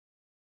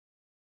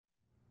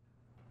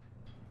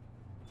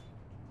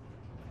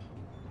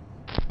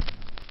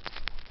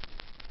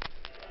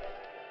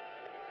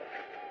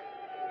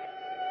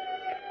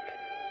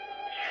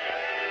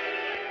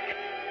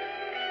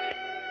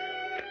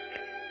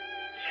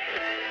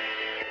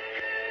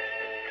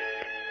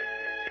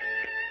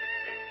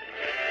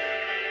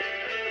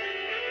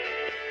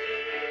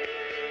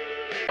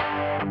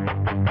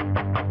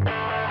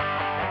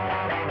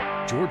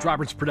George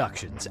Roberts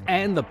Productions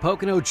and the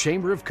Pocono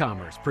Chamber of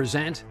Commerce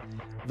present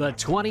the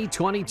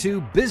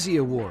 2022 Bizzy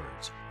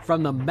Awards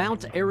from the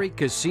Mount Airy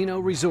Casino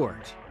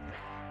Resort.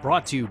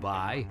 Brought to you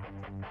by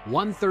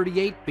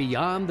 138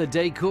 Beyond the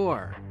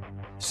Decor,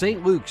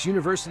 St. Luke's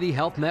University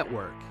Health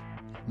Network,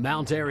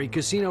 Mount Airy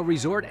Casino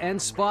Resort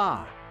and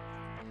Spa,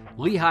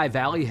 Lehigh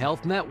Valley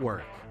Health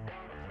Network,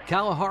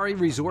 Kalahari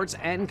Resorts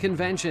and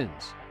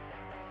Conventions,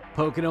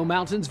 Pocono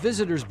Mountains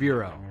Visitors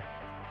Bureau,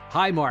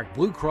 Highmark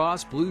Blue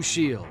Cross Blue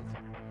Shield,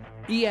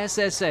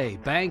 ESSA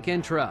Bank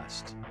and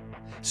Trust,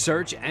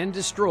 Search and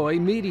Destroy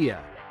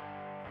Media,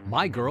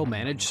 My Girl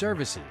Managed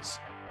Services,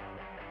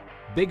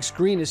 Big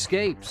Screen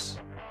Escapes,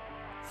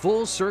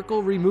 Full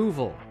Circle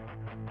Removal,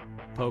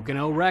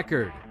 Pocono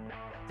Record,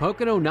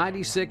 Pocono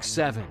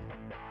 96.7,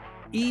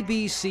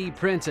 EBC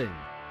Printing,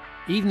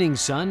 Evening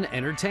Sun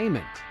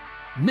Entertainment,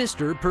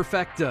 Mr.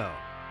 Perfecto,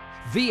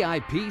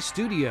 VIP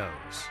Studios,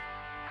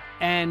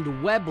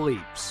 and Web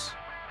Leaps.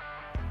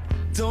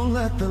 Don't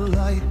let the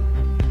light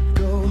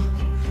go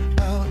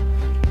out.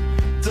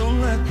 Don't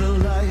let the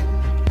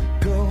light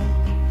go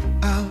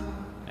out.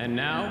 And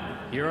now,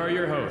 here are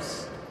your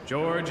hosts,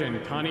 George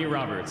and Connie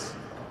Roberts.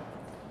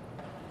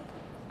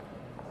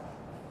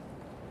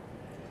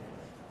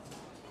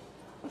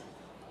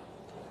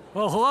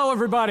 Well, hello,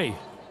 everybody.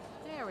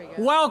 There we go.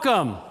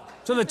 Welcome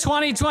to the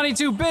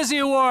 2022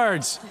 Bizzy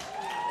Awards.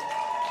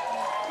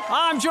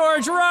 I'm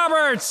George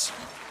Roberts.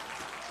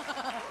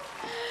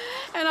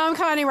 And I'm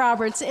Connie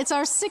Roberts. It's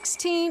our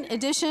 16th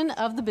edition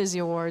of the Bizzy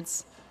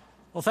Awards.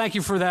 Well, thank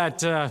you for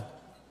that.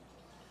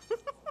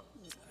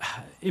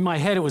 In my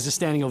head, it was a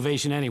standing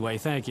ovation anyway.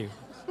 Thank you.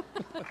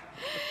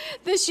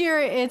 This year,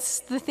 it's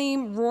the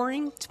theme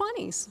Roaring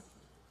 20s.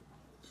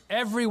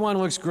 Everyone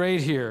looks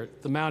great here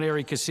at the Mount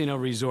Airy Casino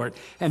Resort,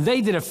 and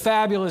they did a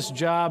fabulous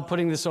job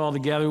putting this all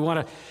together. We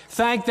want to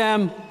thank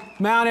them.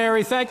 Mount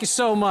Airy, thank you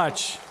so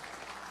much.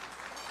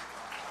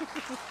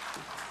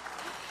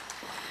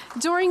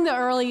 During the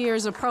early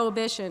years of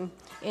Prohibition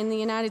in the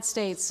United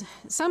States,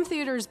 some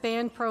theaters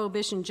banned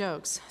Prohibition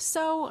jokes.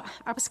 So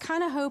I was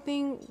kind of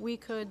hoping we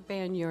could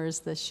ban yours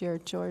this year,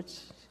 George.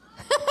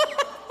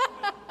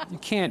 You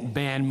can't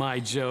ban my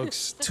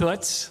jokes,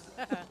 toots.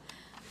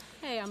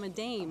 Hey, I'm a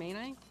dame, ain't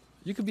I?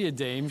 You could be a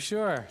dame,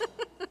 sure.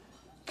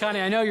 Connie,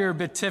 I know you're a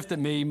bit tiffed at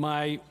me.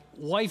 My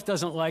wife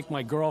doesn't like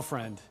my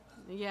girlfriend.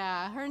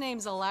 Yeah, her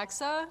name's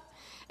Alexa,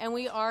 and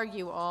we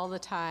argue all the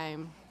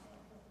time.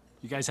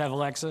 You guys have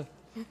Alexa?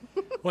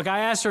 Look, I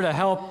asked her to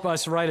help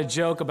us write a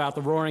joke about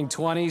the Roaring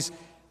 20s,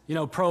 you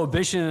know,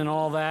 Prohibition and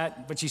all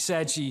that, but she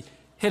said she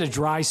hit a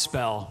dry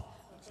spell.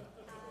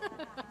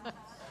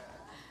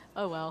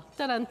 Oh, well.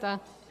 Dun-dun-dun.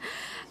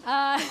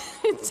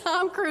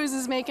 Tom Cruise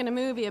is making a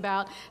movie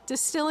about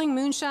distilling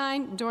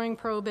moonshine during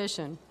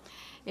Prohibition.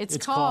 It's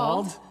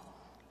called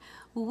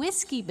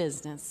Whiskey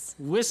Business.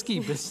 Whiskey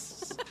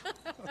Business.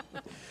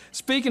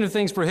 Speaking of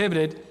things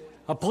prohibited,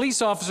 a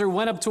police officer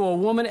went up to a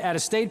woman at a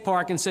state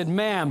park and said,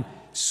 "Ma'am,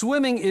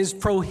 swimming is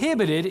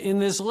prohibited in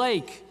this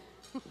lake."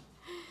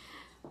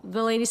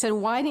 The lady said,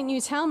 "Why didn't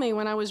you tell me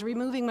when I was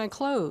removing my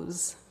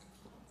clothes?"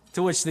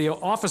 To which the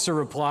officer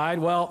replied,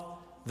 "Well,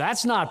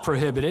 that's not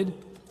prohibited."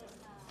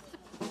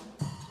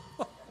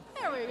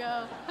 There we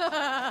go.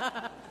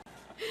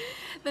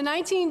 The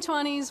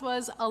 1920s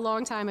was a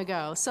long time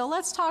ago, so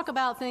let's talk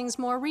about things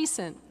more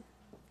recent.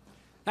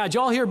 Now, did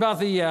y'all hear about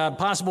the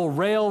possible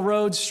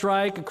railroad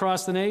strike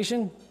across the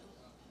nation?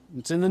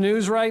 It's in the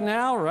news right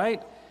now,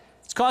 right?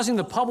 It's causing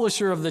the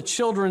publisher of the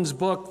children's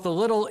book, The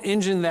Little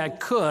Engine That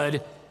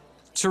Could,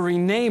 to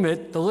rename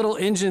it The Little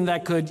Engine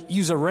That Could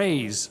Use a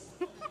Raise.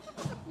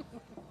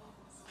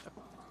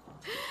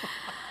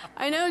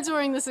 I know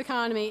during this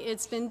economy,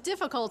 it's been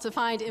difficult to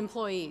find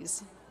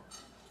employees.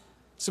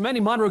 So many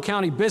Monroe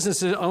County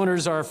business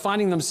owners are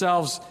finding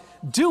themselves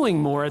doing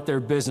more at their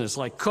business,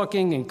 like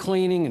cooking and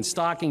cleaning and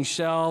stocking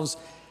shelves,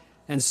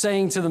 and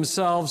saying to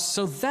themselves,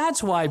 "So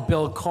that's why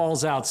Bill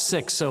calls out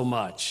sick so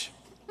much."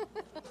 All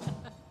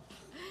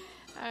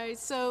right,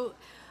 so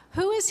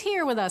who is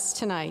here with us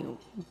tonight?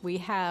 We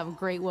have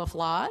Great Wolf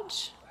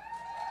Lodge.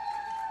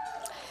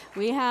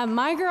 We have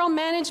My Girl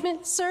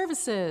Management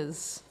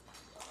Services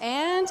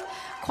and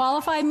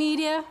Qualified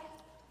Media.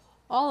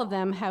 All of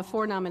them have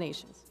 4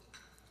 nominations.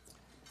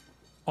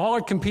 All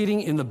are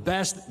competing in the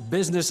Best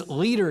Business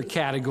Leader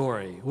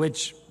category,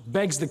 which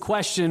begs the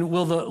question,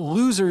 will the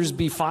losers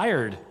be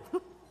fired?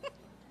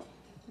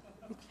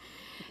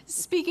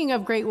 Speaking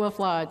of Great Wolf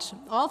Lodge,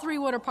 all 3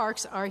 water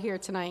parks are here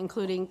tonight,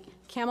 including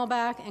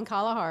Camelback and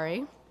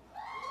Kalahari.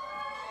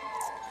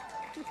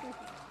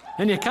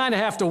 And you kind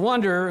of have to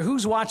wonder,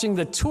 who's watching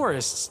the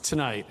tourists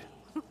tonight?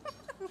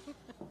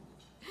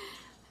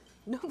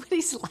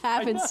 Nobody's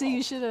laughing, so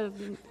you should have.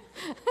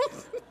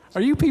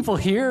 Are you people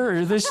here, or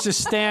is this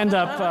just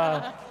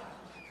stand-up?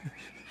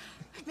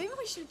 Maybe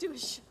we should do a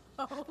show.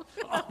 Oh,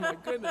 my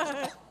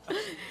goodness.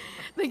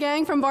 The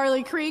gang from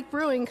Barley Creek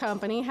Brewing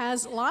Company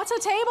has lots of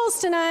tables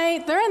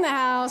tonight. They're in the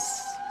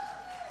house.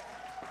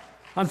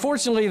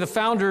 Unfortunately, the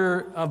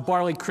founder of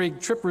Barley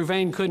Creek, Trip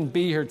Rouvain, couldn't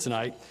be here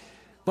tonight.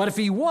 But if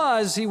he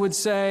was, he would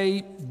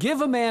say,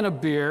 give a man a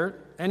beer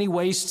and he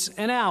wastes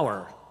an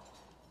hour.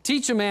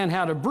 Teach a man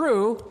how to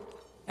brew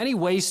and he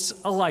wastes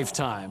a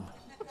lifetime.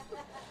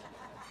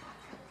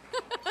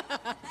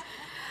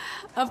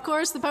 Of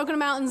course, the Pocono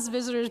Mountains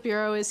Visitors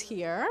Bureau is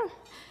here.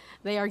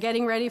 They are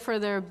getting ready for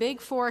their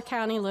Big Four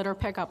County litter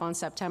pickup on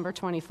September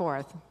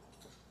 24th.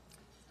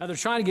 Now, they're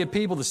trying to get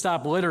people to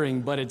stop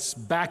littering, but it's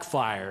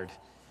backfired.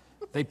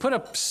 They put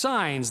up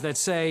signs that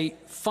say,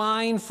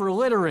 fine for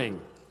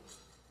littering.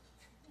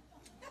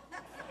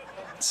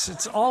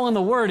 It's all in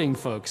the wording,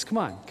 folks. Come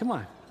on, come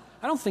on.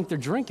 I don't think they're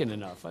drinking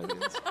enough.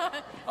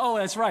 Oh,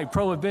 that's right,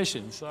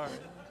 prohibition, sorry.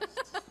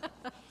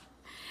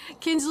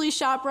 Kinsley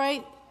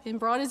ShopRite in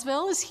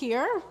Broadisville is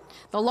here,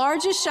 the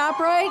largest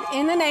ShopRite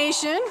in the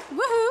nation.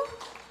 Woohoo!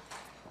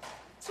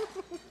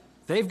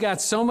 They've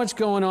got so much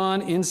going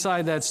on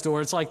inside that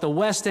store. It's like the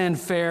West End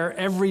Fair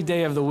every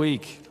day of the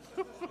week.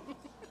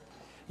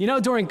 You know,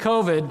 during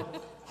COVID,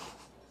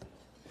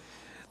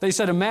 they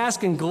said a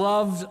mask and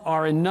gloves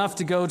are enough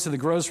to go to the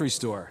grocery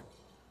store.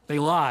 They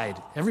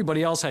lied.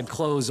 Everybody else had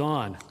clothes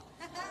on.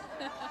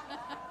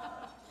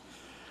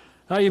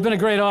 Oh, you've been a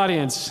great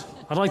audience.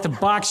 I'd like to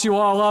box you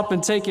all up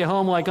and take you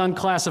home like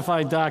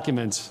unclassified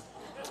documents.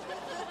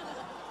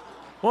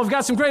 Well, we've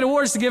got some great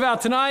awards to give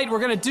out tonight. We're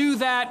going to do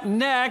that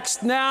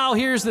next. Now,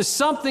 here's the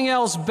Something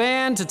Else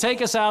Band to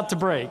take us out to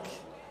break.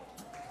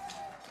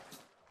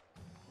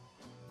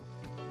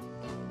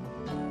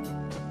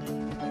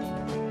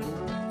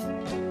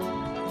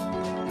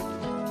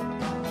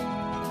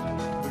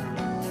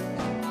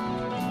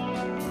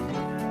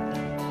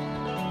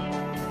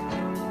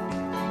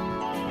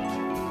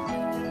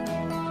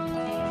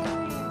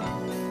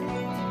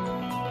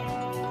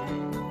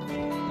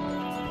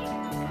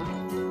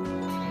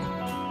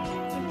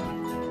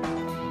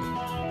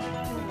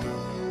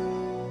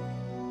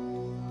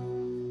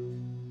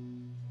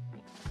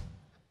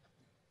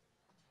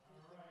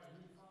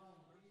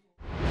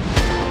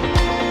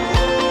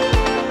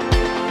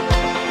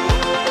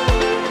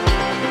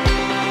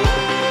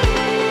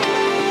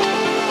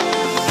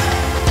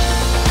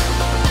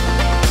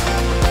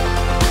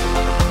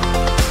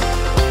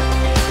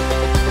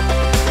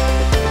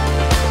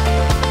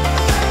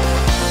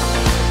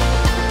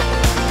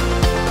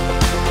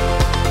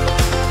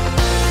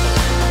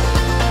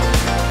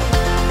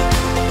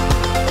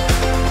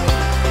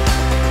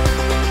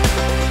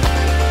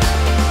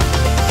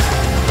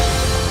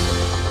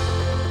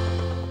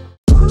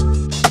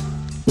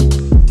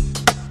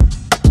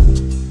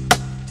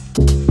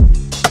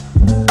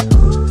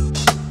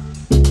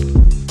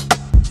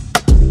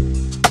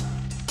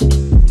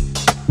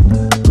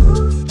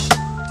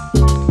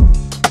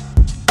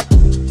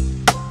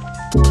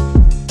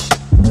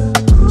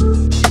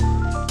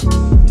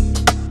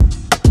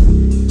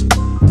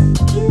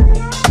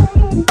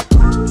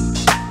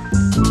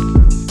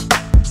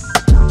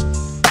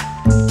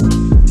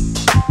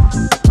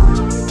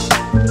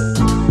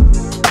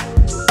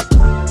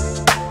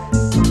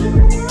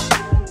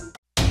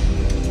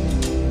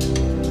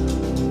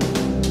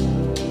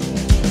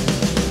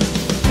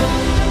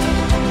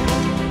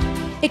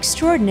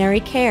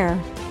 Extraordinary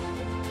care,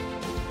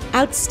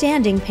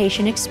 outstanding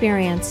patient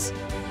experience,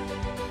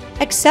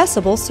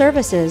 accessible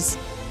services.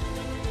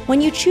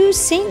 When you choose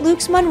St.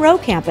 Luke's Monroe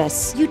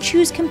campus, you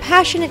choose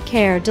compassionate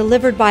care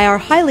delivered by our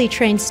highly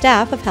trained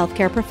staff of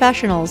healthcare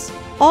professionals,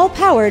 all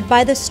powered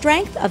by the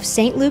strength of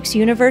St. Luke's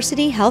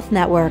University Health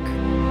Network.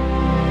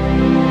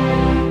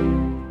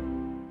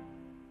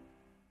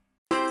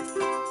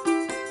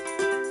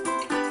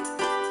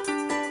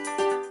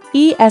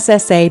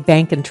 ESSA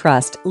Bank and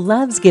Trust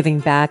loves giving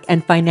back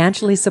and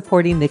financially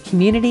supporting the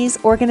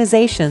communities,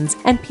 organizations,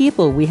 and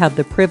people we have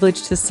the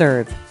privilege to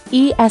serve.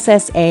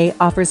 ESSA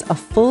offers a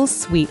full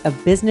suite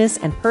of business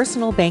and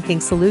personal banking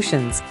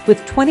solutions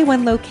with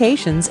 21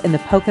 locations in the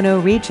Pocono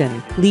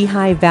region,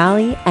 Lehigh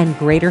Valley, and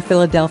Greater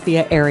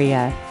Philadelphia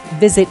area.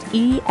 Visit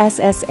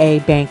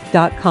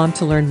ESSAbank.com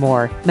to learn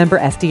more. Member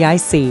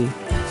FDIC.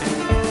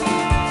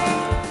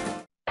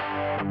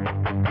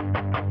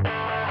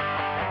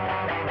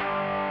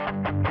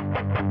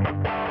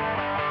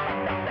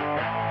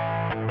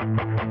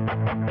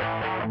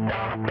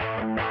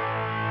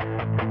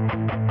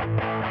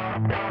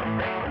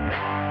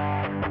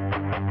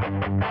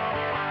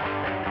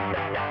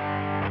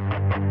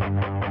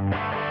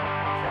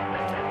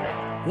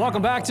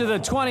 Welcome back to the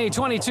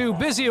 2022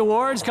 Bizzy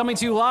Awards, coming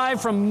to you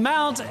live from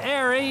Mount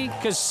Airy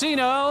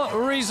Casino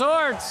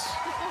Resort.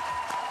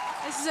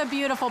 This is a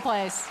beautiful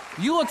place.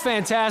 You look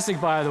fantastic,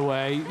 by the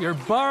way. Your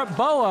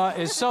boa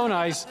is so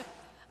nice,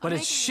 but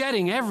it's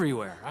shedding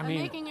everywhere. I'm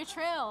making a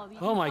trail.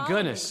 Oh my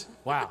goodness.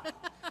 Wow.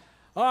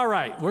 All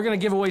right, we're going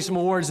to give away some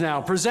awards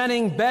now.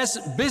 Presenting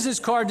Best Business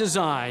Card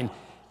Design.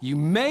 You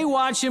may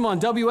watch him on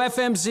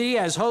WFMZ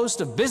as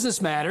host of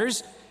Business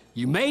Matters.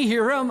 You may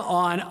hear him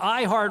on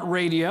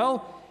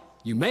iHeartRadio.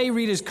 You may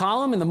read his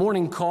column in the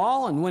Morning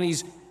Call, and when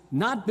he's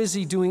not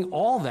busy doing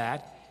all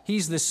that,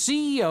 He's the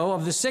CEO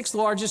of the 6th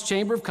largest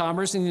chamber of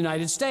commerce in the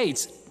United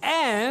States.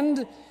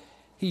 And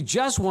he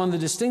just won the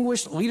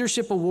Distinguished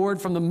Leadership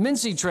Award from the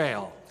Mincy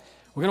Trail.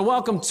 We're going to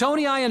welcome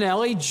Tony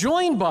Iannelli,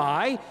 joined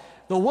by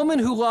the woman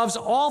who loves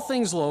all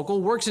things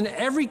local, works in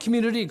every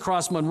community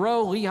across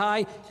Monroe,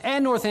 Lehigh,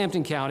 and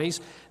Northampton counties,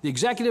 the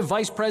Executive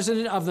Vice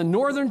President of the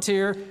Northern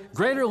Tier,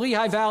 Greater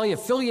Lehigh Valley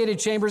Affiliated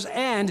Chambers,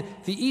 and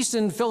the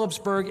Easton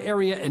Phillipsburg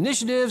Area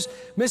Initiatives,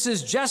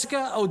 Mrs.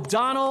 Jessica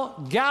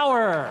O'Donnell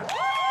Gower.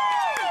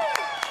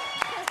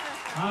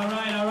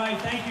 All right.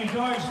 Thank you,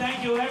 George.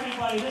 Thank you,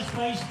 everybody. This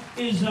place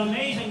is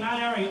amazing.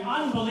 Mount Airy,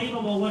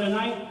 unbelievable. What a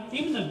night.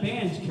 Even the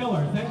band's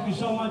killer. Thank you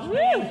so much,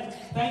 band.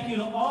 Thank you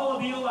to all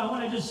of you. I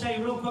want to just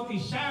say real quickly,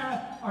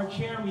 Sarah, our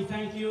chair, we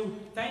thank you.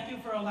 Thank you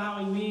for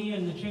allowing me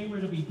and the chamber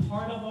to be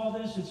part of all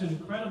this. It's an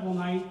incredible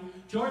night.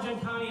 George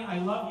and Connie, I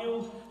love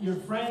you, your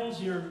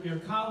friends, your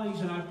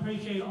colleagues, and I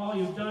appreciate all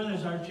you've done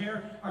as our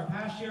chair, our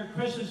past chair.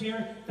 Chris is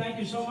here. Thank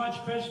you so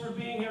much, Chris, for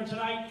being here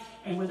tonight.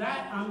 And with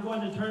that, I'm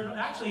going to turn,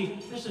 actually,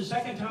 this is the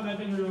second time I've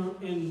been here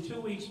in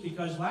 2 weeks,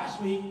 because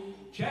last week,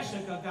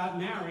 Jessica got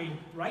married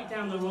right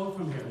down the road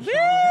from here. So,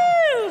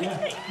 yeah,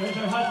 there's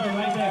her husband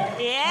right there.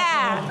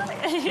 Yeah.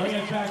 Very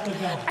attractive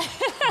guy.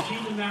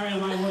 She's been married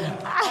and I would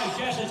have. All right,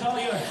 Jess, it's all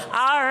yours.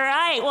 All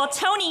right. Well,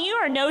 Tony, you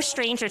are no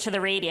stranger to the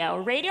radio.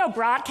 Radio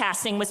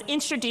broadcasting was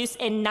introduced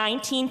in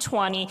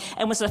 1920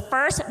 and was the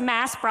first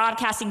mass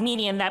broadcasting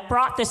medium that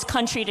brought this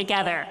country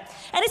together.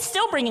 And it's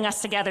still bringing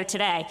us together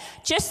today.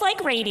 Just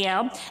like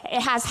radio,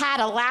 it has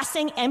had a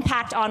lasting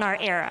impact on our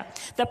era.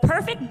 The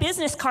perfect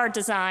business card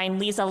design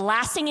leaves a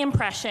lasting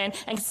impression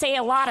and can say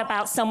a lot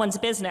about someone's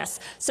business.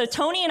 So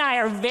Tony and I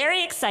are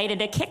very excited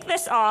to kick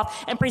this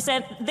off and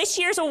present this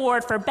year's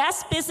award for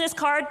Best Business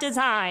Card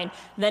Design.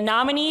 The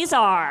nominees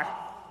are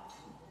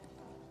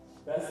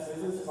Best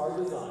Business Card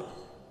Design.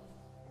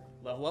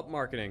 Level Up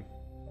Marketing.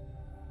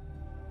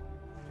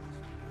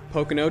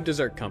 Pocono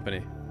Dessert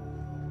Company.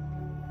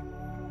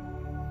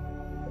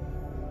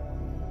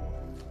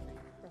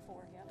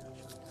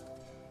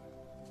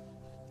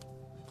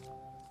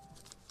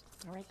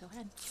 All right, go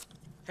ahead.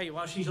 Hey,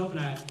 while she's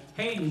opening that,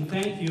 Hayden,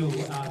 thank you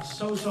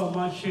so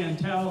much.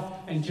 Chantel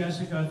and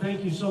Jessica,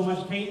 thank you so much.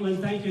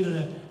 Caitlin, thank you to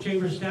the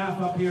chamber staff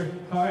up here.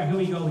 All right, here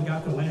we go. We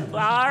got the winner.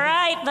 All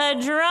right, the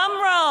drum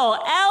roll.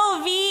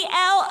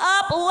 LVL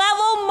Up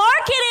Level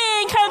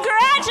Marketing.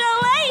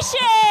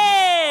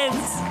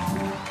 Congratulations!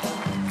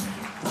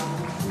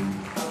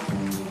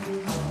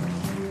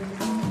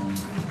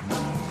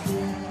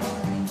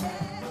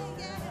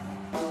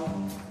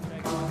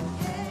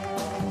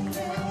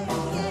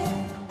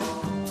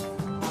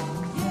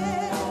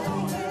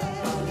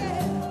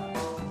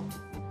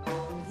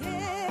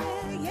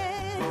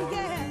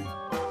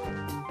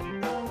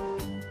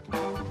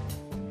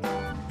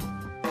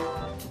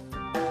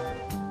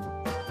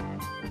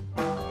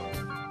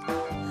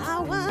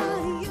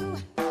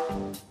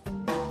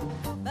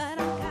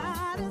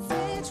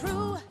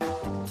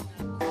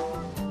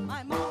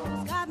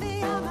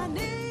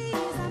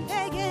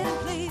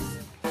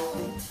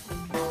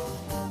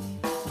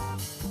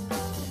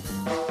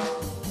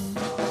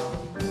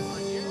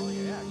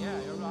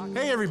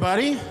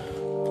 Everybody.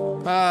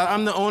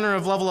 I'm the owner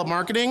of Level Up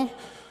Marketing,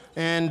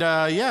 and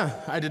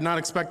yeah, I did not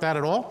expect that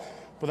at all,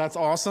 but that's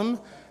awesome.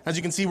 As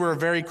you can see, we're a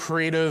very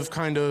creative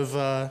kind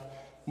of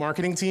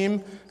marketing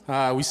team.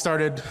 We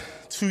started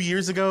 2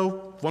 years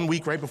ago, 1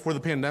 week right before the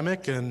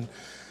pandemic, and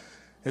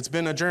it's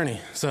been a journey,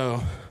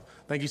 so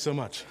thank you so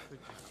much.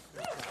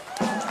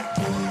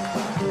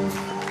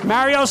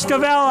 Mario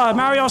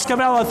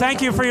Scavella,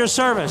 thank you for your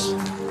service.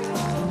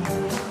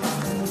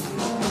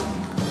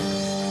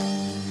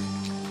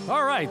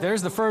 All right,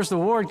 there's the first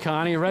award,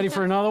 Connie. You ready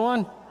for another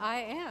one? I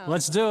am.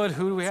 Let's do it.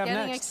 Who do we have It's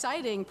getting next?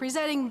 exciting.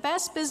 Presenting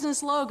Best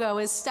Business Logo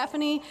is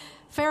Stephanie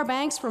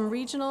Fairbanks, from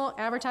Regional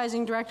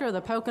Advertising Director of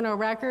the Pocono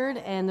Record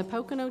and the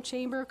Pocono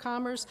Chamber of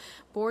Commerce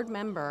Board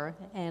member.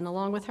 And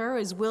along with her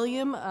is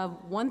William of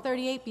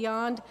 138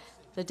 Beyond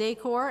the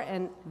Decor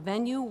and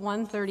Venue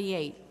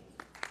 138.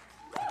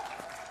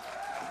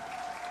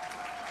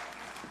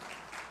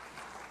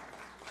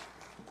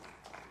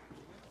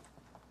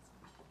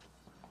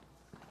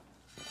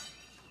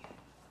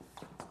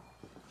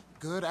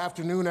 Good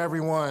afternoon,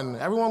 everyone.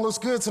 Everyone looks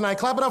good tonight.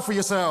 Clap it up for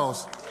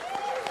yourselves.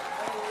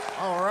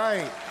 All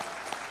right.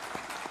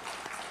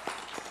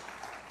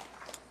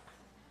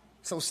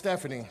 So,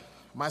 Stephanie,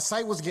 my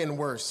sight was getting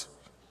worse,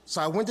 so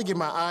I went to get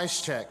my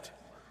eyes checked.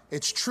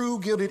 It's true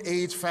Gilded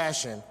Age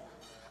fashion.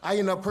 I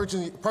ended up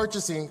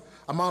purchasing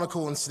a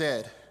monocle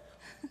instead.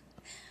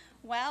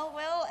 Well,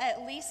 Will,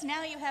 at least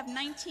now you have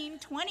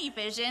 1920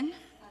 vision.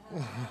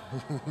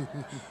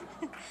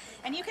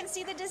 And you can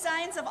see the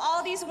designs of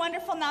all these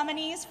wonderful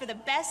nominees for the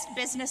Best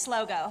Business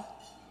Logo.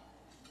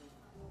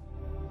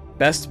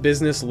 Best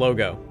Business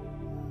Logo.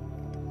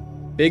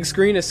 Big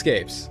Screen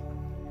Escapes.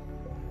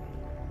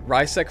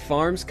 Rysek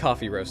Farms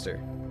Coffee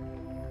Roaster.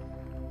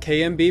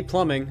 KMB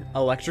Plumbing,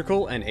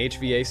 Electrical and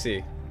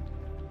HVAC.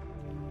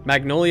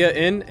 Magnolia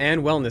Inn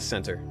and Wellness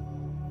Center.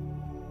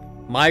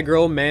 My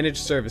Girl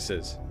Managed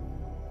Services.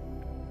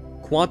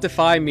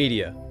 Quantify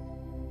Media,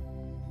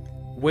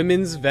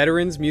 Women's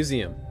Veterans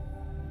Museum.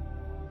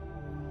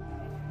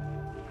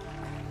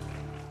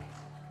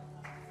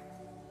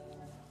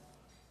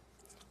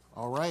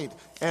 All right,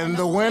 and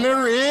the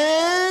winner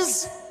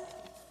is...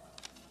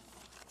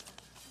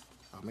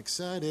 I'm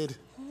excited.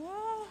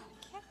 Oh,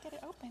 can't get it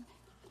open.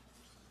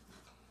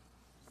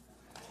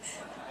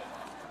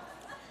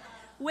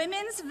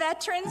 Women's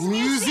Veterans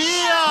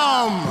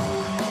Museum!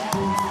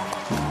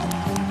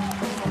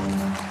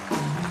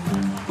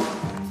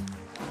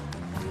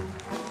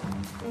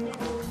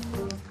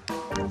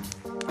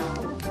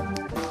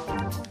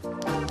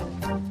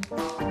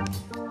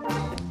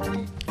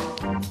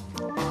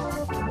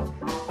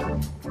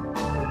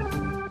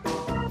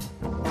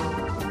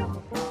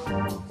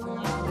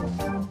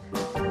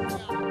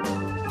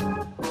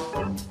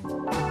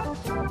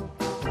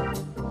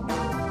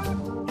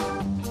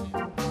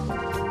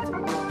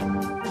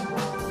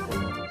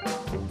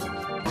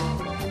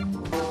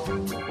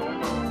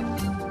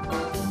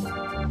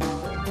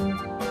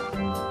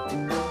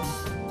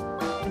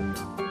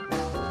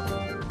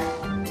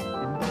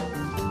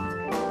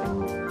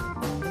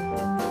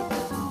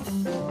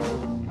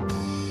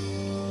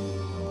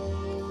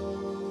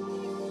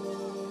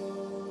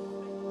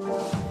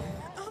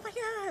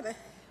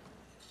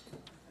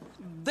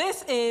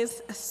 This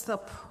is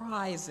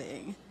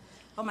surprising.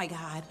 Oh my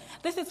God.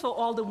 This is for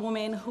all the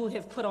women who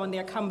have put on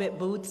their combat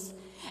boots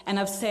and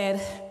have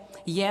said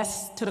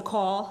yes to the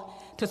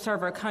call to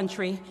serve our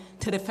country,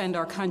 to defend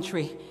our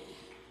country.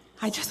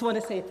 I just want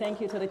to say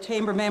thank you to the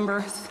chamber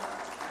members.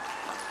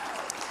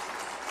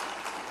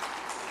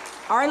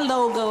 Our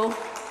logo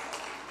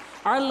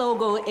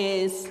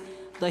is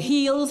the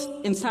heels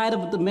inside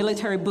of the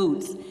military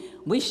boots,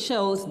 which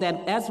shows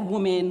that as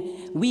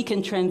women, we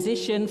can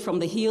transition from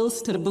the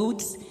heels to the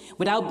boots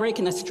without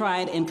breaking a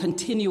stride and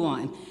continue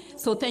on.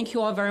 So thank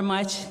you all very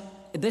much.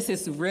 This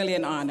is really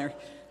an honor.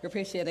 We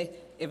appreciate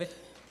it.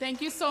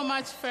 Thank you so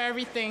much for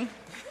everything.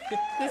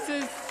 This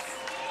is...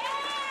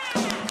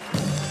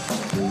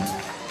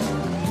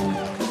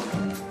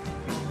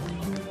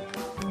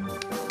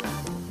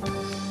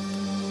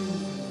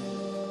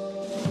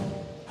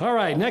 All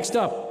right, next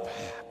up,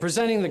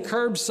 presenting the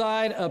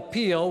Curbside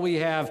Appeal, we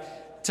have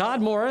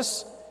Todd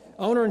Morris,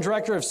 owner and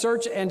director of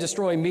Search and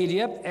Destroy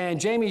Media, and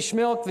Jamie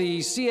Schmilk, the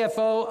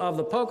CFO of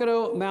the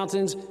Pocono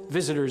Mountains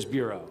Visitors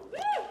Bureau.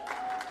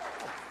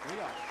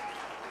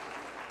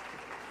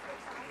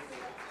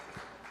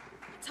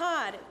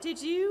 Todd,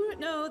 did you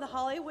know the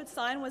Hollywood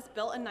sign was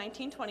built in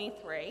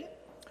 1923?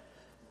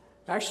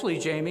 Actually,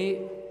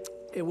 Jamie,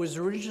 it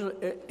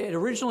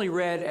originally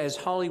read as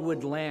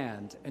Hollywood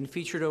Land and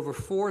featured over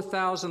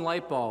 4,000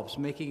 light bulbs,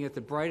 making it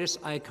the brightest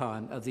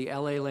icon of the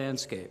LA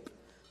landscape.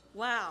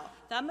 Wow,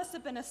 that must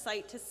have been a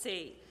sight to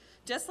see.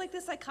 Just like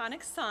this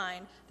iconic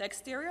sign, the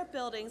exterior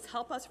buildings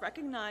help us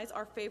recognize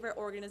our favorite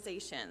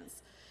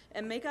organizations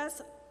and make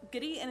us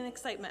giddy in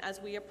excitement as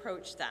we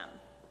approach them.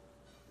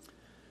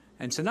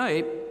 And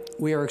tonight,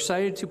 we are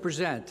excited to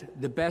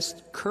present the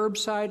Best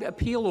Curbside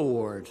Appeal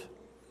Award.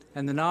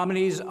 And the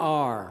nominees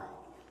are...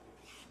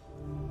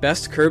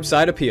 Best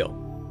Curbside Appeal,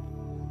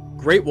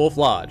 Great Wolf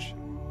Lodge,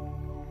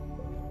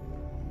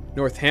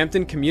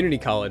 Northampton Community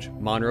College,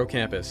 Monroe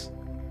Campus.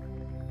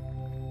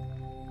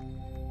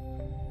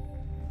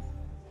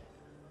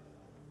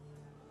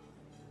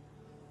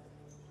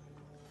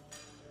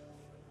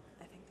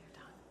 I think they're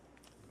done.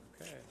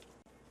 Okay.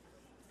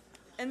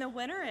 And the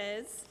winner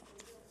is...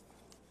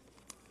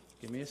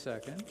 Give me a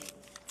second.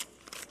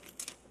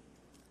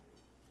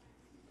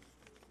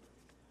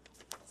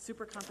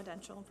 Super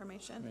confidential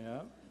information.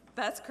 Yeah.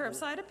 Best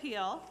Curbside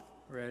Appeal,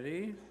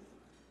 Ready?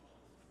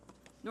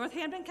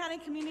 Northampton County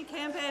Community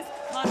Campus,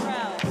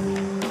 Monroe.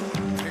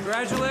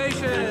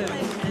 Congratulations.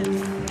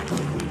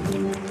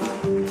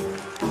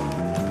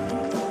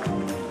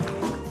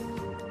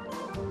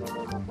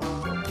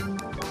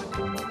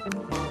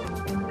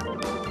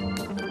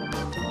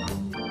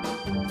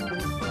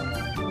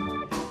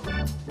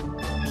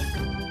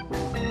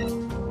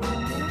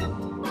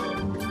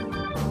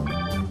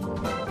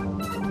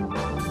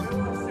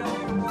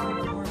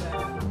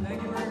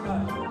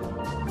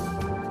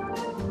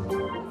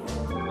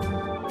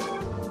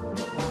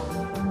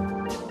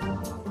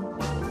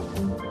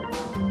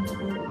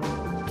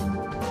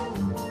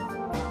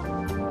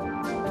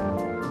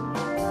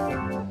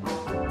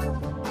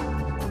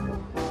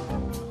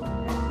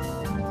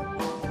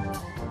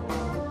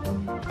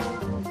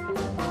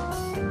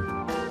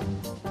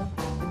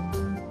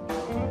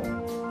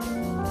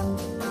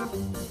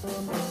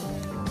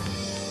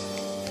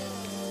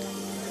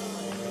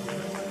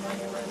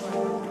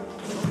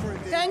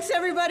 Thanks,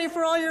 everybody,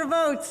 for all your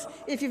votes.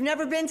 If you've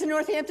never been to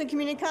Northampton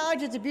Community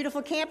College, it's a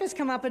beautiful campus.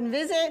 Come up and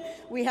visit.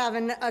 We have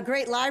a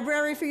great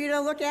library for you to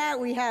look at.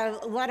 We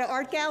have a lot of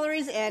art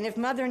galleries, and if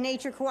Mother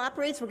Nature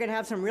cooperates, we're going to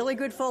have some really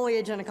good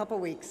foliage in a couple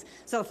weeks.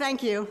 So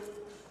thank you.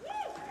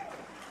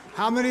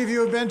 How many of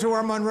you have been to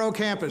our Monroe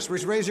campus?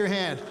 Raise your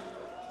hand.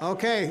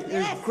 Okay,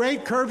 there's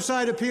great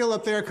curbside appeal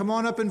up there. Come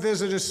on up and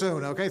visit us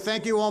soon, okay?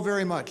 Thank you all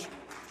very much.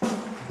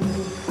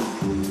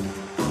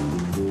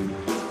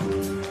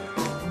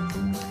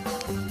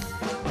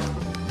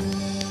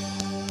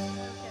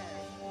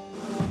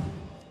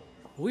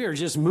 are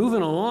just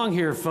moving along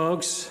here,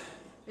 folks.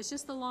 It's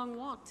just a long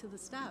walk to the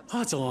steps. Oh,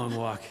 it's a long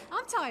walk.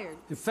 I'm tired.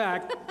 In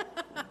fact,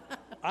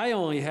 I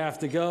only have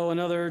to go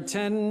another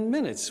 10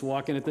 minutes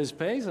walking at this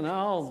pace, and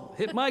I'll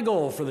hit my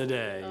goal for the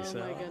day. Oh,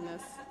 my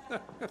goodness. All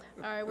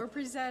right, we're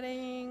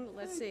presenting,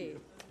 let's see.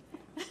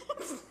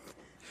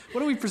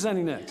 What are we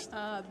presenting next?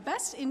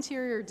 Best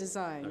Interior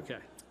Design. Okay.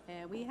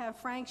 And we have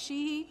Frank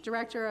Sheehy,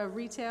 Director of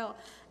Retail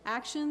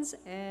Actions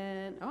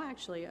and,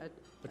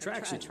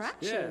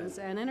 Attractions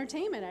and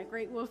Entertainment at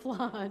Great Wolf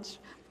Lodge,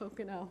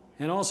 Pocono.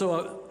 And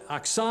also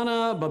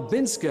Oksana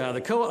Babinska,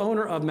 the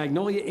co-owner of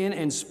Magnolia Inn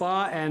and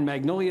Spa and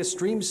Magnolia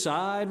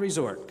Streamside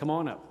Resort. Come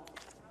on up.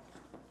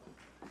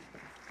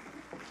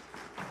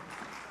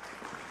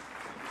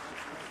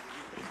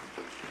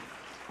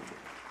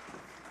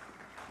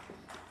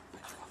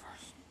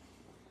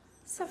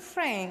 So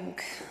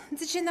Frank,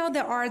 did you know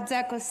the Art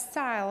Deco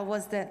style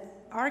was the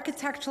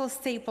architectural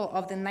staple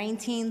of the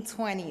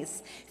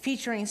 1920s,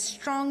 featuring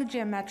strong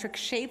geometric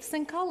shapes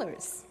and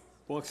colors?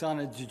 Well,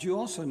 Oksana, did you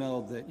also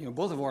know that,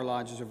 both of our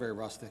lodges are very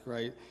rustic,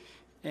 right?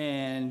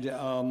 And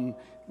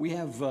we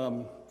have,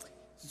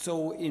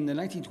 so in the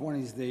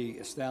 1920s, they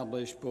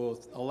established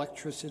both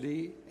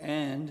electricity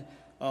and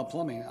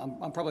plumbing.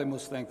 I'm probably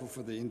most thankful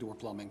for the indoor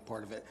plumbing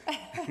part of it.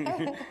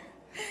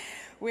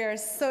 We are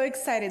so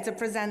excited to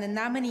present the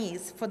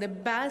nominees for the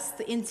Best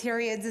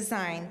Interior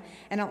Design,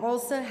 and I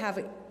also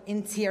have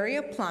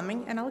interior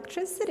plumbing and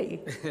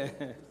electricity.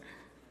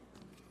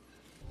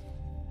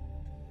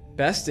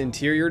 Best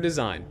Interior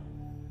Design.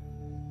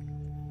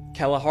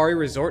 Kalahari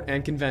Resort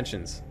and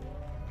Conventions.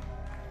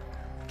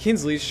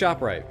 Kinsley's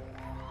ShopRite.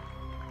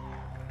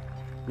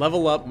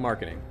 Level Up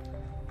Marketing.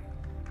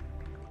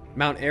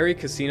 Mount Airy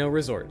Casino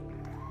Resort.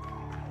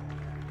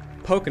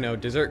 Pocono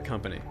Dessert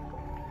Company.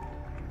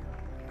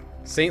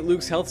 St.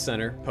 Luke's Health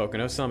Center,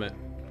 Pocono Summit.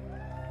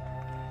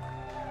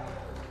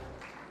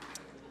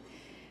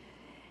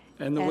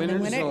 And the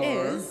winners are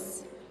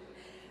is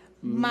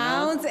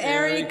Mount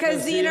Airy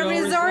Casino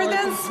Resort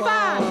and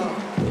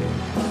Spa.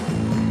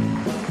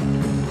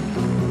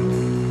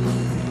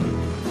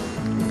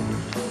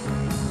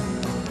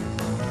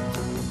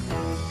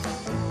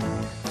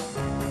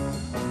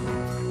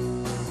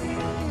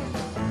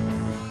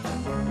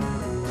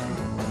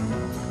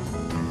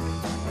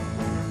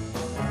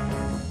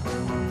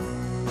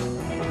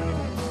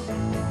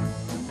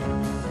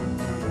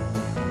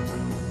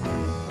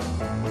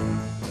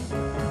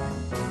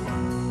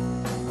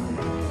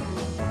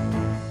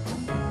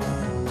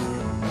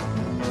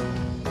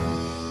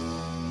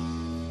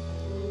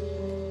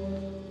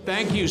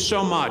 Thank you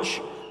so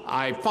much.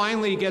 I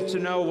finally get to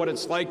know what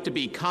it's like to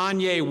be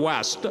Kanye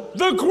West,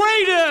 the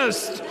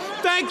greatest!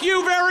 Thank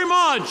you very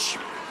much.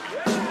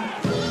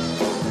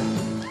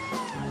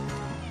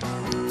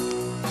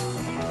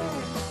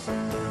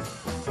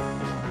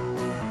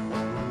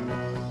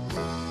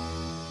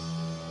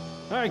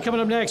 All right,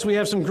 coming up next, we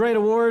have some great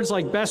awards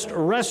like Best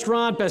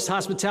Restaurant, Best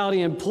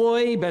Hospitality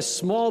Employee, Best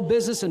Small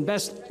Business, and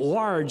Best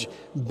Large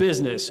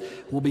Business.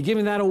 We'll be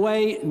giving that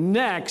away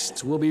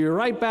next. We'll be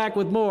right back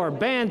with more.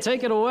 Band,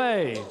 take it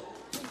away.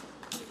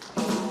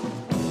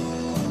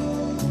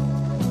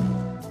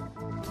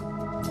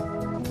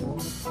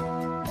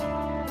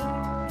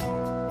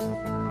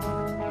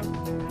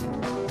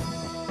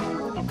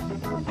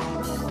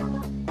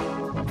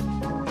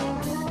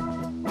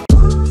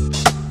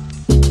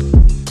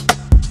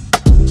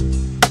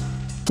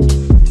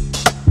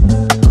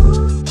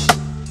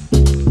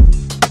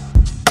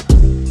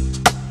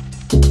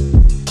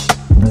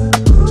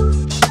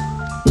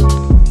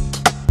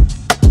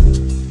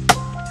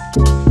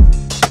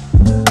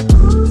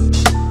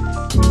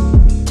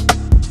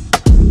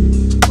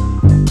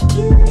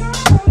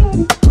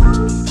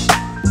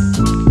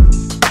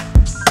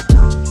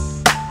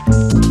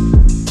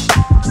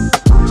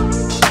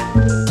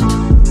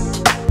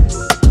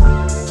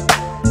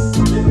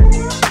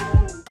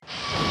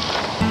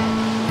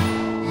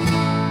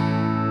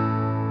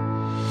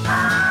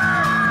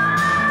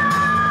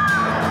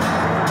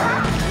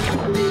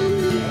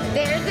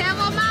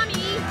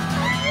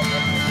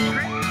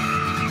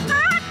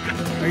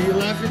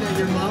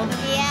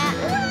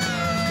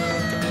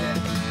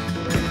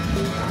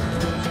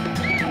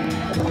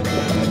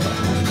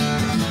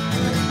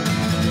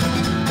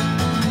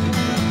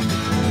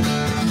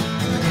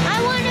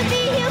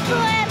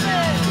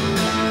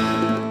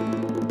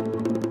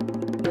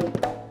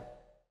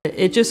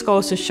 It just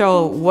goes to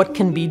show what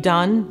can be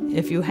done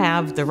if you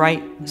have the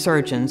right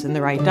surgeons and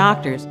the right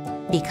doctors.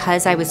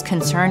 Because I was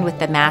concerned with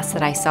the mass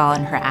that I saw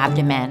in her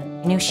abdomen,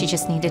 I knew she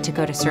just needed to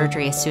go to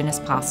surgery as soon as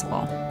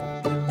possible.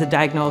 The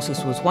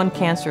diagnosis was one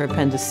cancer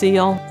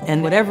appendiceal,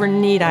 and whatever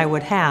need I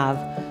would have,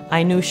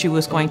 I knew she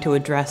was going to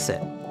address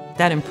it.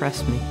 That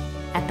impressed me.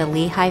 At the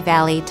Lehigh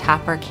Valley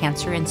Topper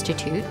Cancer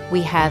Institute,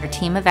 we have a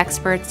team of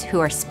experts who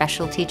are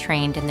specialty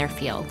trained in their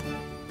field.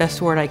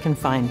 Best word I can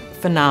find,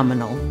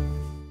 phenomenal.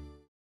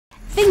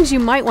 Things you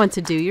might want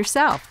to do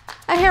yourself.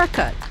 A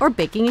haircut or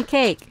baking a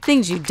cake.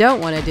 Things you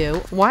don't want to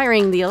do,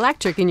 wiring the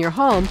electric in your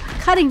home,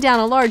 cutting down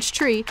a large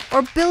tree,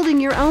 or building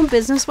your own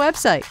business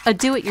website. A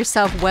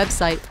do-it-yourself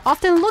website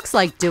often looks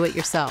like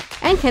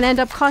do-it-yourself and can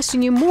end up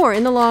costing you more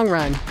in the long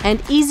run.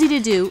 And easy to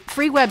do,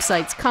 free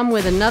websites come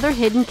with another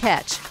hidden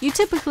catch. You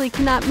typically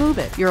cannot move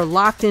it. You're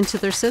locked into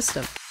their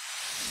system.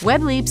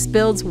 WebLeaps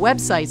builds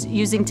websites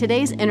using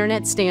today's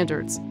internet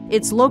standards.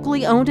 It's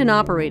locally owned and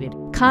operated.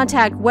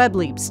 Contact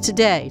WebLeaps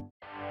today.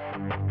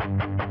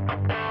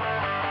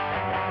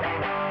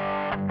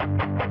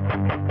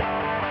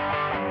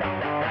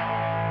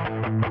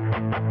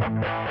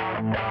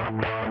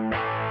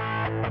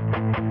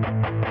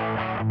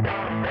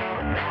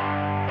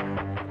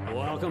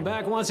 Welcome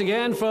back once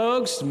again,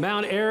 folks.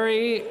 Mount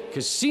Airy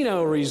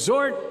Casino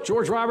Resort.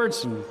 George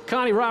Roberts and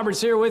Connie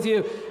Roberts here with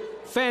you.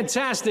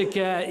 Fantastic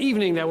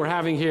evening that we're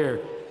having here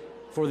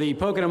for the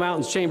Pocono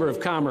Mountains Chamber of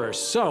Commerce.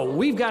 So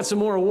we've got some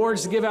more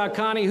awards to give out,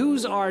 Connie.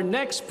 Who's our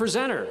next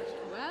presenter?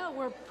 Well,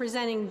 we're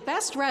presenting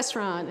Best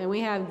Restaurant, and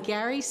we have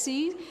Gary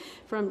C.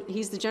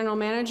 He's the general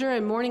manager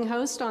and morning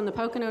host on the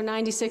Pocono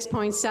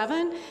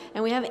 96.7.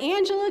 And we have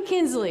Angela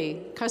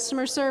Kinsley,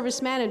 customer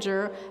service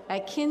manager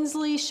at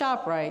Kinsley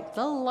ShopRite,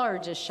 the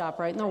largest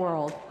ShopRite in the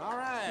world. All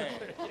right.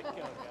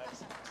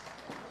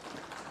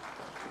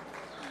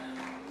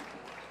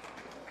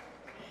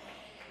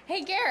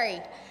 Hey,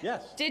 Gary.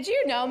 Yes. Did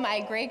you know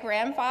my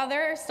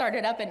great-grandfather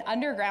started up an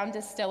underground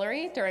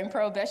distillery during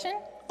Prohibition?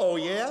 Oh,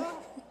 yeah?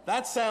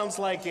 That sounds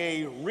like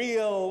a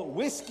real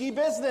whiskey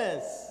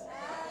business.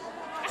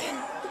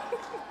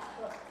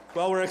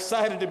 Well, we're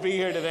excited to be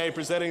here today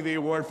presenting the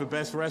award for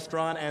Best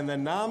Restaurant, and the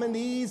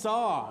nominees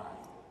are...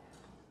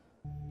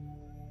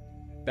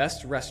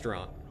 Best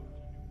Restaurant,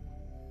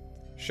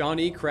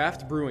 Shawnee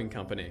Craft Brewing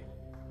Company,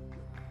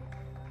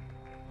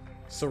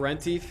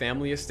 Sorrenti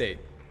Family Estate.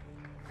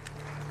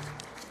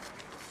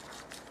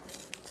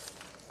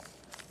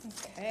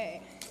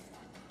 Okay.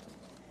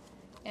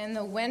 And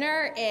the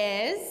winner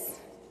is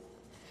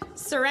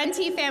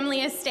Sorrenti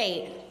Family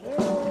Estate.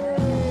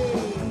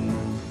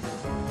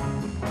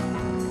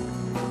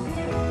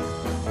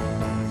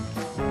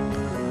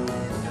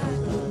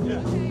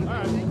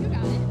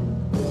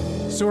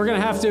 So we're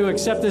going to have to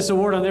accept this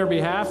award on their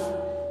behalf.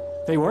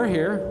 They were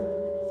here.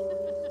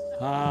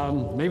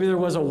 Maybe there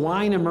was a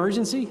wine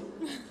emergency?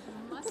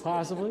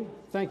 Possibly.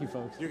 Thank you,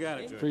 folks. You got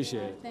it.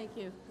 Appreciate it. Thank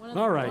you.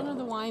 All right. One of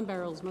the wine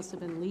barrels must have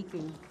been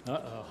leaking.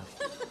 Uh-oh.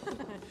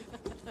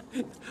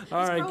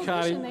 All right,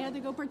 Connie. They had to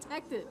go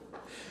protect it.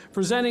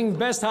 Presenting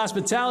Best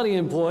Hospitality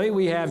Employee,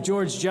 we have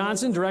George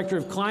Johnson, Director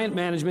of Client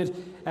Management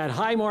at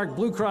Highmark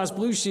Blue Cross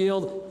Blue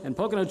Shield and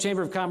Pocono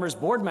Chamber of Commerce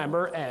Board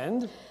Member,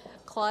 and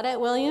Claudette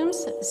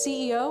Williams,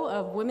 CEO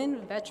of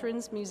Women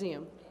Veterans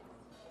Museum.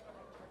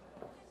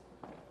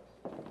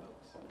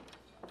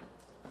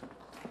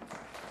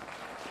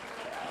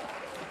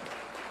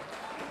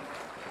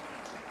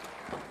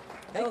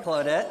 Hey,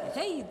 Claudette.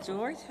 Hey,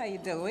 George. How you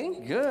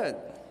doing? Good.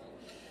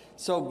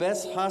 So,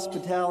 Best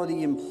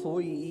Hospitality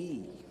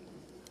Employee.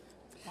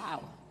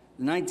 Wow.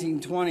 The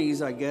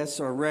 1920s, I guess,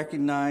 are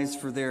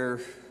recognized for their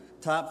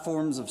top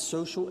forms of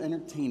social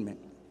entertainment.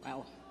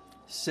 Wow.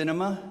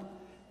 Cinema,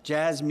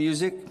 jazz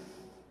music,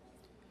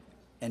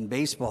 and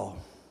baseball.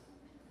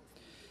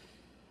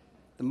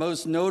 The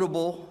most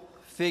notable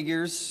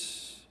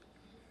figures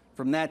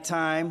from that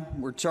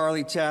time were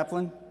Charlie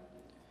Chaplin,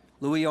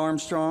 Louis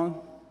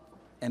Armstrong,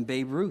 and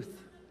Babe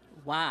Ruth.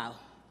 Wow.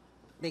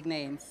 Big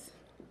names.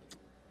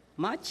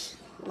 Much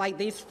like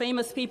these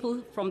famous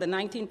people from the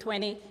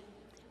 1920s,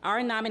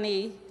 our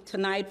nominee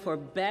tonight for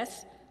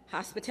Best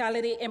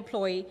Hospitality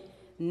Employee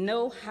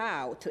know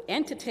how to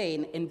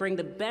entertain and bring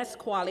the best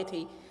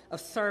quality of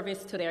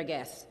service to their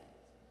guests.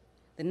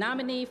 The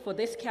nominee for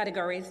this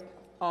category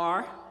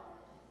are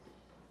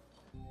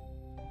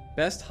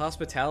Best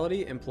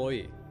Hospitality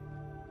Employee,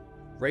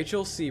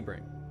 Rachel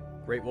Sebring,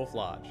 Great Wolf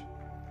Lodge,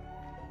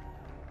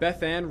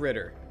 Beth Ann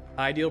Ritter,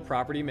 Ideal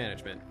Property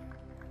Management,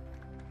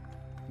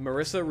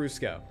 Marissa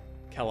Rusko,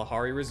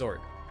 Kalahari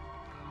Resort,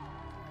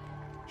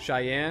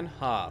 Cheyenne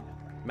Hobb,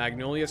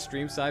 Magnolia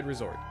Streamside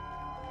Resort.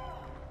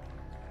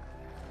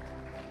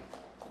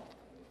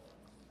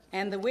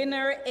 And the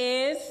winner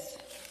is...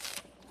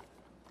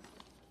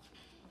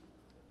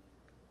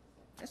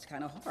 That's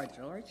kind of hard,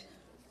 George.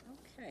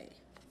 Okay.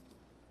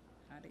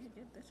 How do you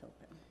get this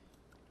open?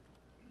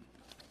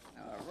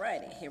 All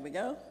righty, here we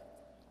go.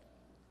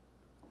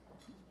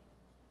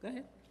 Go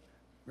ahead.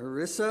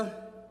 Marissa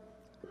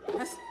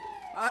That's,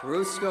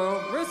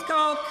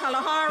 Rusko,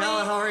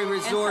 Kalahari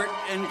Resort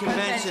and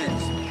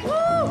Conventions.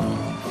 Woo!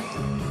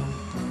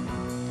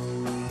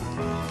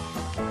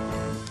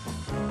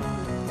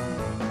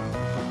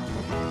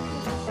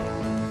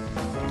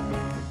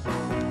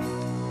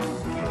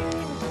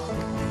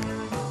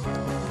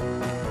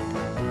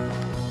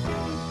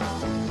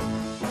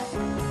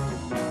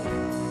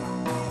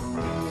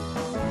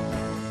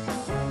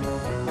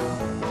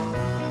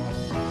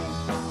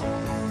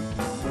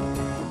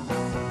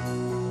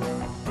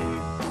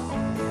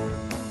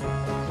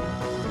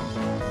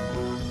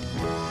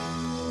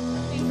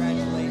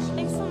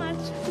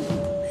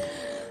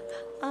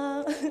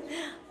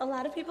 A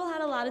lot of people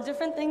had a lot of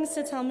different things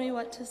to tell me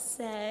what to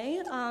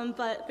say,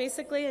 but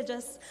basically I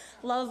just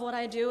love what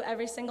I do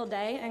every single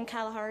day, and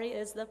Kalahari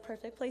is the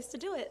perfect place to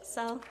do it.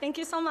 So thank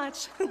you so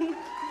much.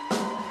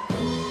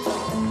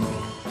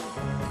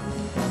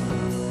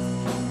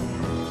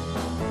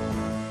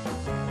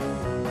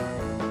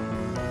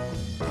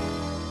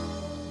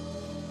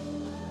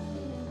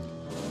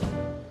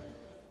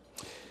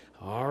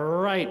 All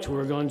right,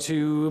 we're going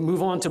to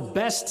move on to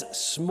Best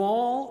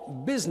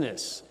Small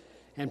Business.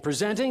 And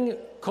presenting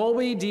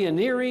Colby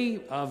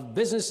Dianieri of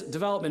Business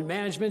Development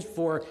Management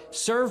for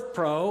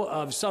ServPro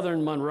of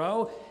Southern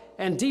Monroe,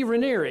 and Dee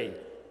Ranieri,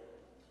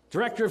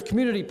 Director of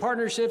Community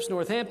Partnerships,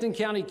 Northampton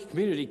County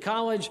Community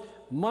College,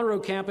 Monroe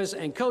Campus,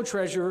 and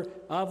co-treasurer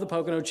of the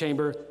Pocono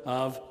Chamber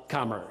of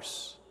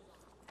Commerce.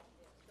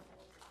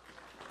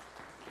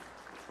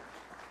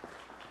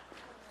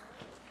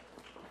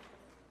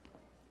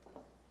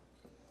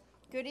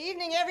 Good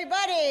evening,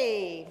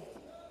 everybody.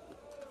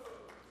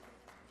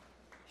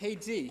 Hey,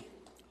 Dee,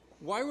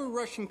 why were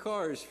Russian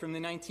cars from the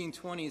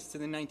 1920s to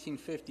the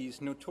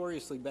 1950s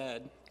notoriously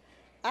bad?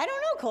 I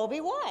don't know,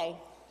 Colby, why?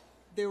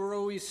 They were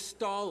always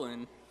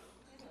stalling.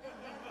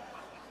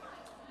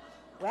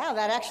 Wow,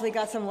 that actually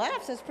got some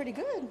laughs. That's pretty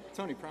good.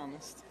 Tony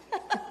promised.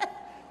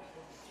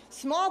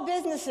 Small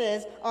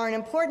businesses are an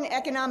important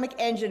economic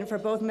engine for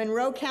both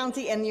Monroe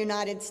County and the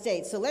United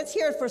States. So let's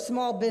hear it for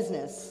small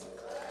business.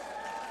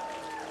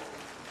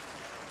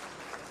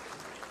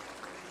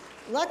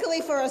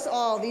 Luckily for us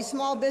all, these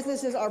small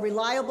businesses are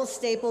reliable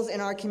staples in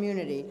our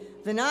community.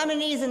 The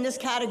nominees in this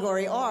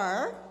category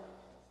are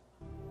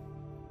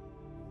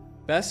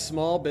Best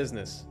Small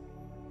Business,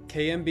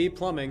 KMB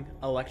Plumbing,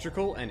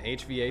 Electrical and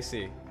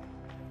HVAC.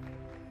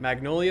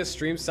 Magnolia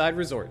Streamside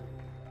Resort.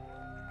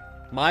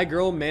 My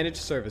Girl Managed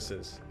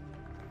Services.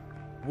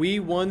 We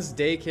Ones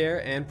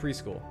Daycare and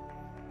Preschool.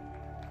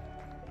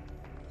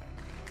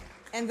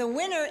 And the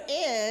winner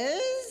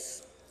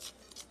is...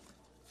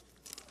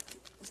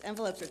 These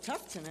envelopes are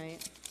tough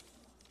tonight.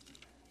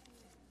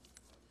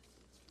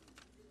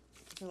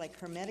 They're like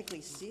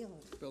hermetically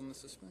sealed. Building the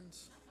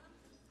suspense.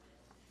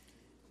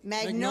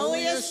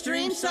 Magnolia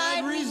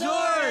Streamside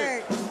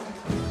Resort!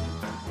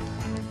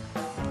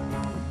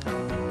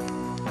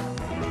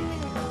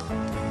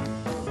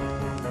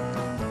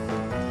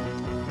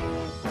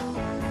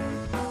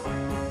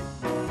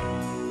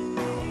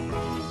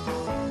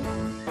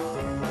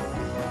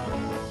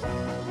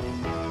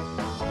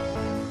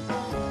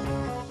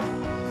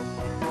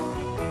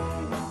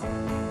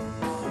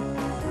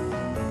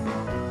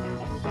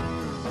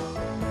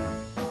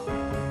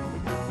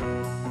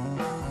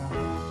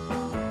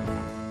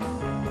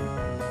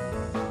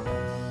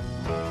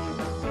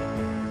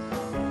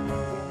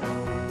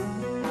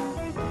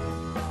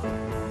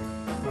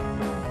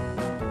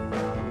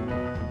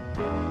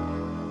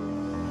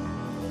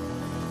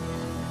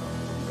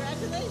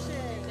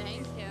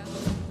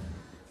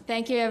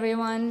 Thank you,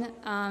 everyone.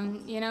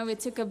 We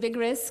took a big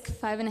risk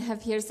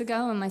 5.5 years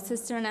ago when my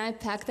sister and I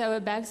packed our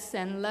bags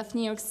and left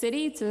New York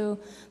City to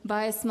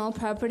buy a small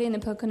property in the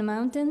Pocono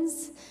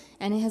Mountains,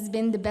 and it has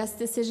been the best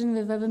decision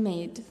we've ever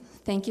made.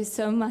 Thank you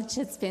so much.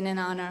 It's been an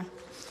honor.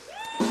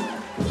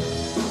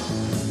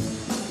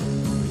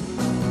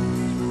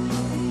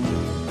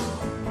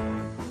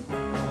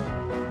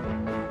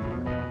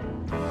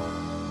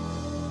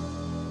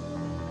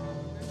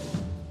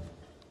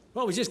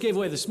 Well, we just gave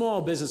away the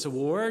Small Business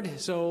Award,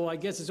 so I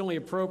guess it's only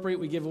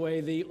appropriate we give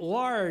away the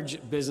Large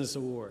Business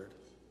Award.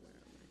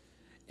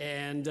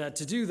 And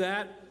to do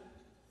that,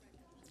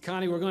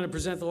 Connie, we're going to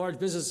present the Large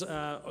Business,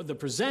 the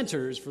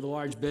presenters for the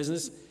Large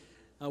Business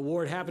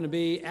Award happen to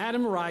be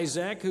Adam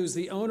Ryzek, who's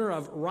the owner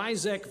of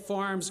Ryzek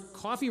Farms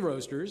Coffee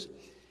Roasters,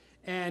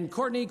 and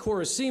Courtney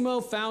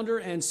Corosimo, founder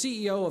and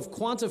CEO of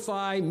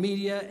Quantify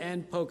Media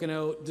and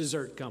Pocono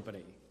Dessert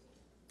Company.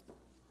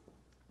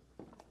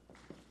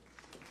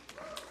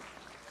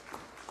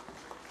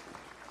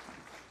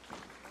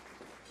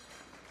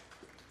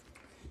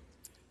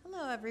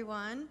 Hello,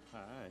 everyone.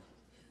 Hi.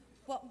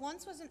 What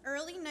once was an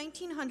early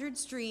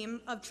 1900s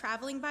dream of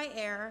traveling by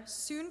air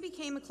soon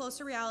became a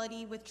closer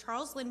reality with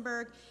Charles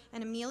Lindbergh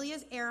and Amelia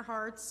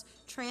Earhart's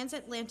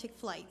transatlantic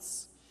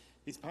flights.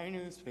 These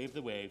pioneers paved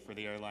the way for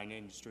the airline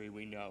industry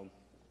we know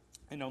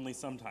and only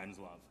sometimes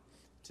love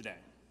today.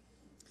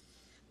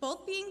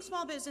 Both being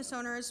small business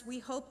owners, we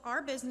hope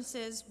our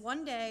businesses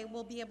one day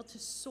will be able to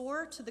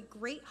soar to the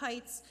great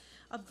heights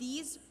of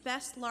these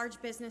Best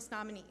Large Business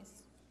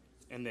nominees.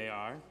 And they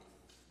are?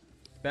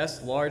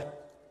 Best Large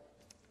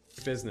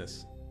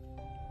Business.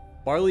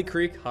 Barley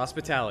Creek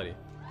Hospitality.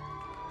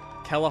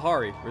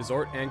 Kalahari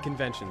Resort and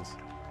Conventions.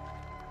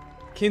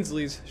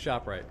 Kinsley's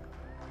ShopRite.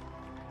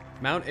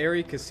 Mount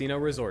Airy Casino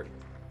Resort.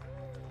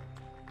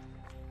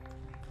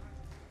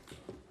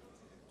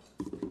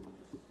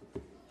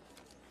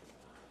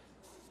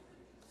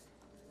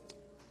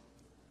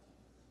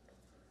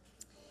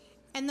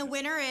 And the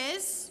winner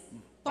is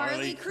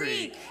Barley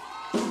Creek.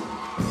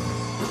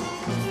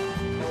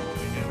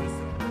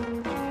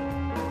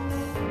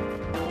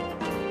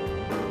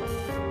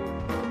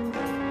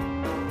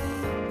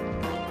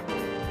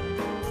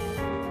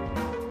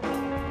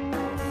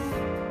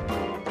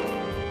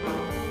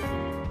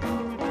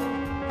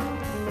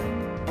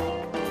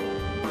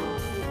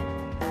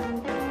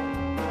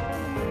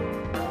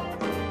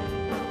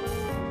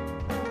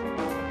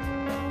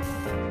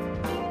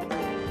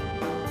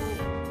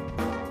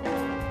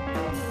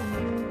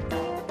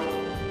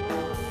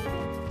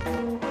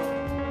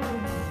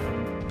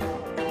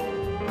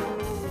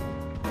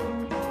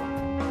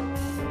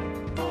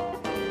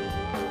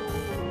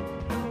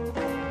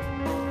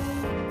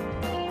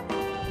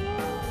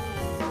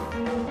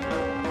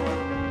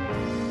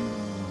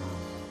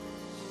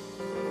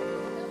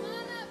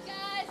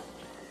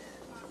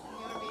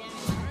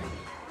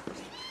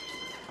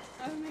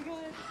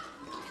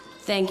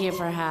 Thank you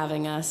for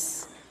having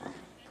us.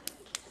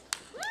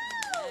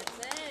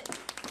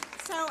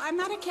 So I'm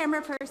not a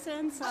camera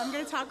person, so I'm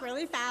going to talk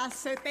really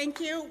fast. So thank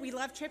you. We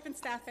love Chip and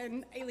Steph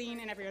and Aileen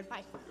and everyone.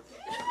 Bye.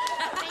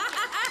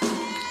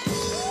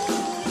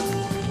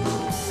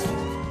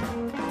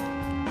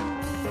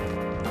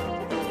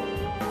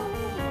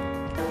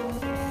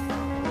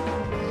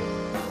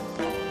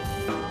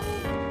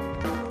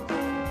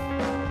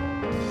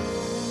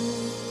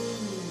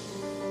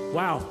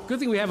 Wow,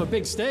 good thing we have a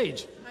big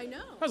stage. I know.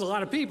 There's a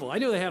lot of people. I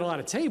knew they had a lot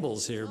of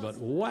tables here, but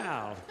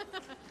wow.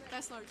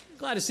 That's large.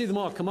 Glad to see them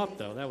all come up,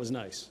 though. That was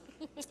nice.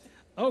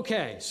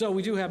 Okay, so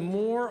we do have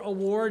more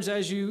awards,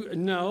 as you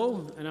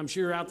know, and I'm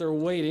sure you're out there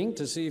waiting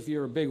to see if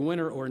you're a big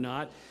winner or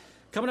not.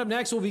 Coming up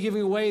next, we'll be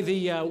giving away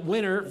the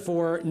winner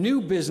for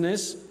New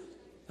Business,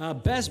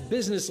 Best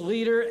Business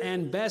Leader,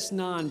 and Best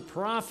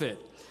Nonprofit.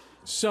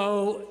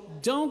 So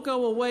don't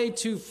go away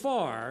too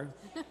far,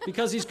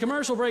 because these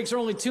commercial breaks are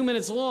only 2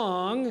 minutes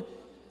long,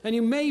 and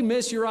you may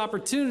miss your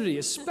opportunity,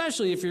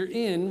 especially if you're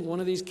in one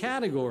of these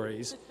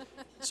categories.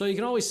 So you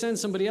can always send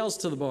somebody else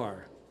to the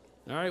bar.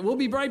 All right, we'll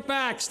be right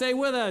back. Stay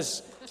with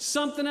us.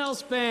 Something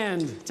Else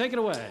Band, take it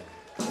away.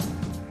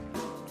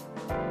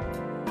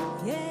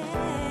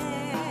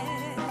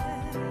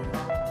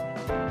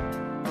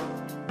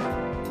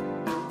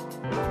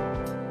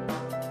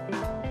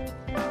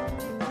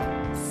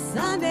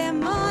 Sunday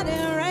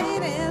morning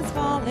rain is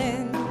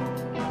falling.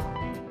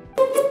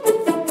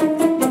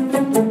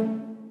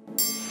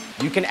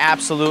 You can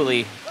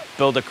absolutely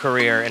build a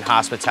career in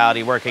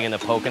hospitality working in the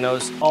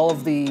Poconos. All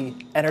of the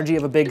energy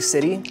of a big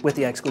city with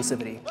the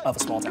exclusivity of a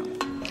small town.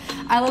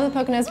 I love the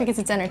Poconos because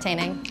it's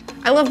entertaining.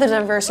 I love the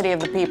diversity of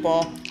the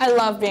people. I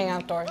love being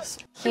outdoors.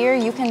 Here,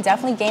 you can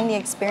definitely gain the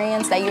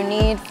experience that you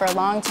need for a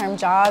long-term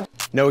job.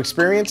 No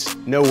experience,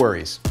 no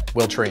worries.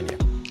 We'll train you.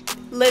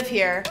 Live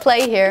here.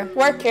 Play here.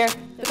 Work here.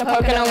 The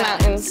Pocono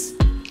Mountains.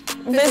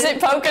 Visit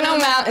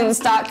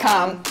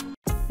PoconoMountains.com.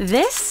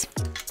 This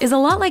is a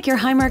lot like your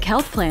Highmark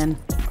health plan.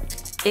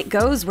 It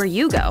goes where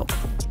you go.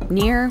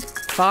 Near,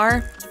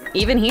 far,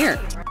 even here.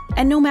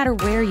 And no matter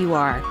where you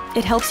are,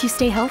 it helps you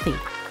stay healthy.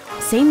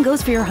 Same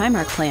goes for your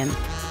Highmark plan.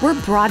 We're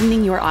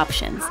broadening your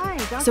options.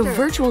 So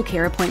virtual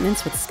care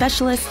appointments with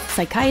specialists,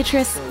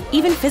 psychiatrists,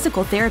 even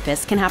physical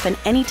therapists can happen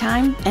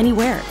anytime,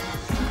 anywhere.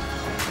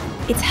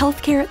 It's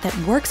healthcare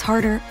that works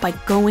harder by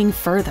going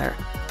further.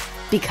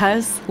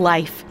 Because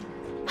life.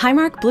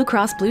 Highmark Blue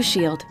Cross Blue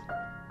Shield.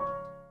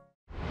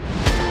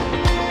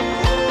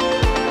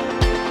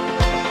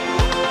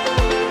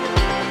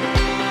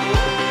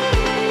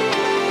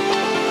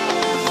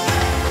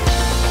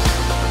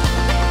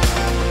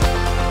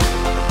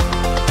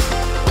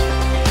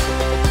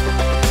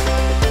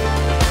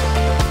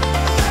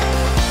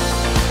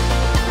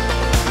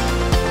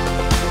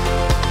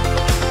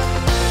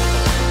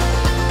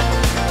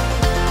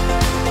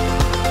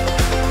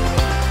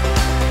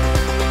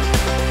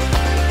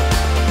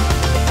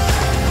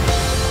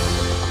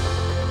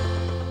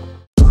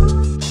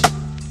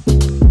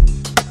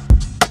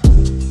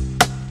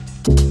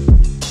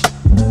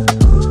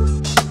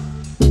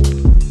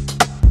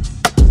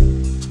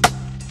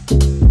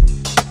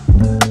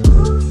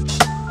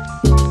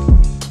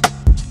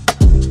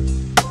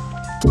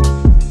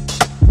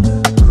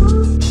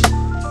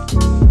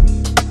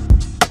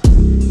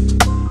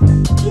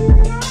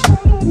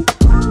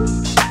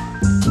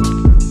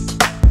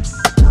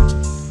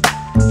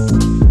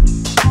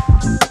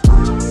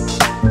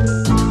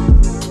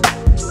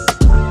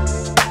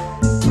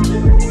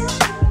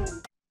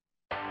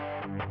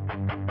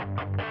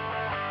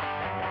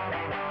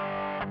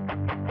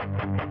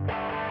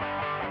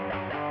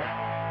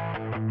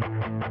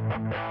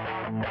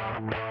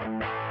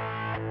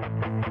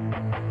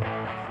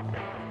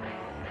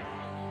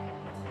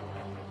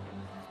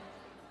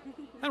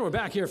 And we're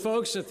back here,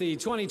 folks, at the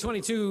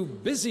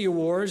 2022 Bizzy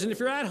Awards. And if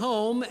you're at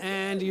home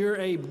and you're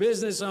a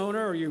business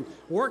owner or you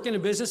work in a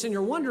business and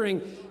you're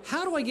wondering,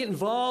 how do I get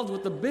involved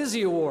with the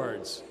Bizzy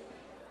Awards?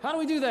 How do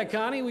we do that,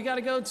 Connie? We got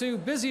to go to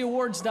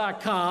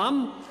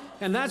BizzyAwards.com,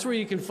 and that's where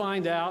you can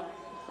find out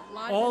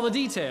all the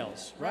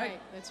details, right?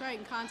 That's right.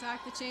 And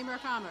contact the Chamber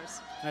of Commerce.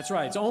 That's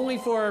right. It's only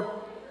for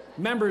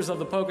members of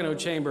the Pocono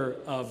Chamber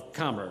of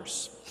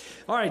Commerce.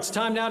 All right, it's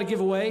time now to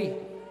give away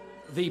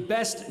the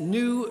Best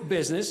New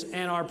Business,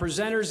 and our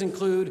presenters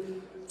include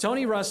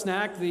Tony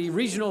Rusnak, the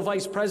Regional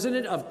Vice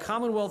President of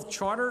Commonwealth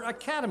Charter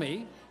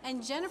Academy.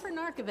 And Jennifer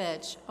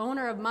Narkovich,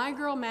 owner of My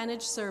Girl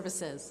Managed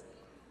Services.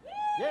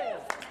 Yeah.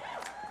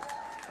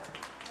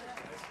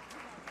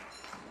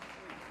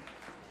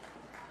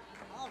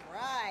 All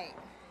right.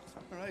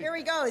 Here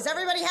we go. Is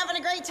everybody having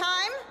a great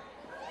time?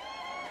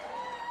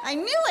 I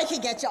knew I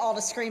could get you all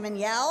to scream and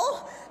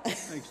yell.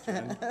 Thanks,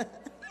 Jen.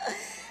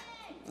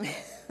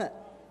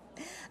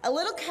 A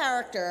little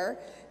character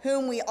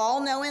whom we all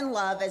know and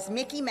love as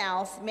Mickey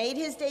Mouse made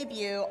his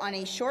debut on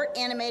a short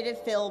animated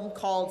film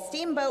called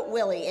Steamboat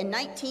Willie in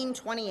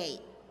 1928.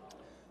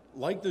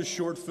 Like this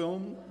short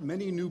film,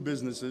 many new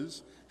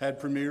businesses had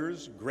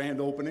premieres, grand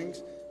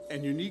openings,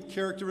 and unique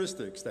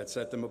characteristics that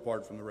set them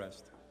apart from the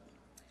rest.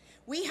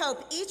 We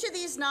hope each of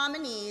these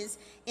nominees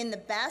in the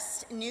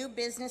Best New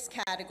Business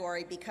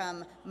category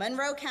become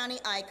Monroe County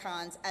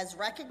icons as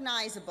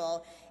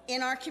recognizable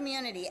in our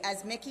community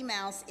as Mickey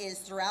Mouse is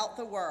throughout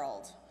the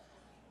world.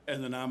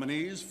 And the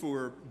nominees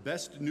for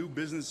Best New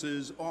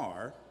Businesses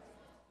are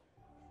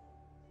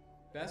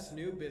Best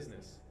New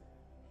Business,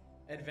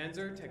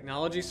 Adventure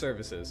Technology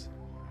Services,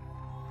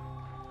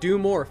 Do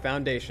More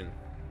Foundation,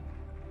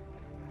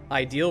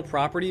 Ideal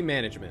Property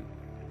Management,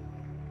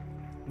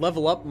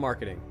 Level Up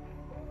Marketing,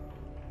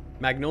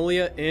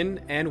 Magnolia Inn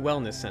and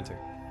Wellness Center,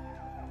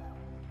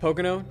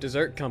 Pocono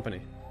Dessert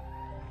Company.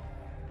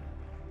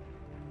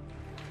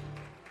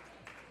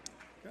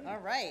 All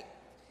right.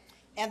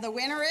 And the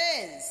winner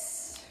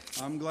is...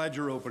 I'm glad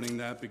you're opening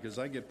that because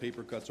I get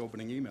paper cuts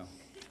opening email.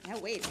 No,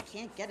 wait, I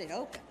can't get it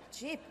open.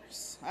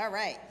 Jeepers. All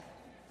right.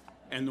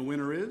 And the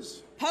winner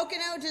is?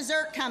 Pocono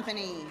Dessert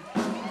Company.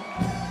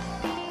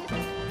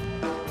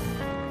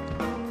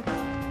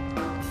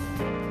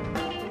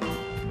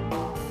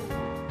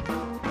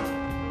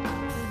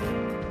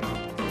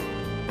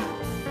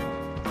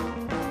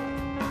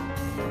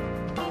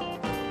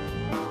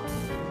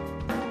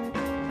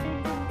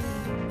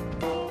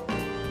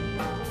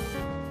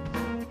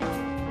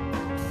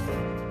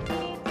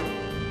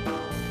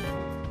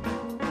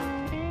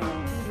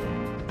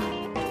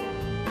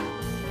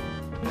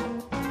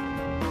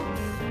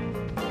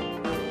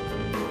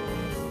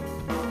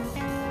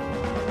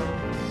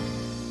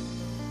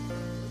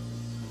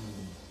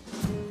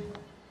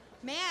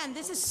 Man,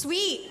 this is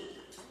sweet.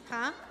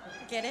 Huh?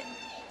 Get it?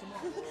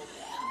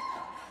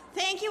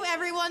 Thank you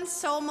everyone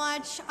so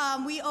much.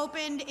 We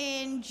opened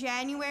in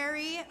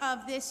January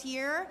of this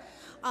year.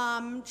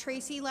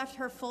 Tracy left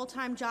her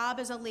full-time job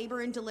as a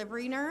labor and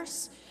delivery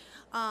nurse.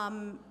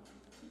 And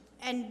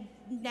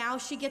now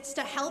she gets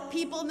to help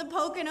people in the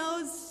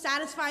Poconos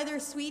satisfy their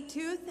sweet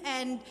tooth.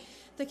 And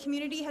the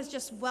community has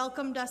just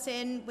welcomed us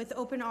in with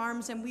open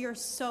arms, and we are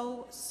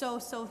so, so,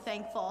 so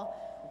thankful.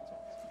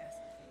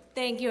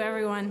 Thank you,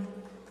 everyone.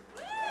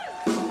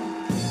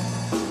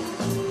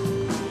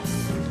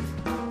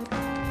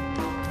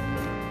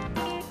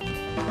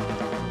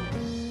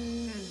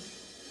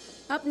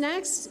 Up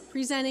next,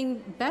 presenting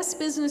Best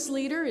Business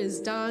Leader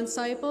is Don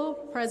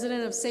Seipel,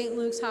 President of St.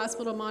 Luke's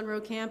Hospital Monroe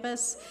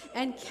Campus,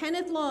 and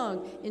Kenneth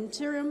Long,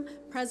 Interim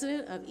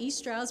President of East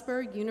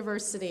Stroudsburg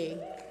University.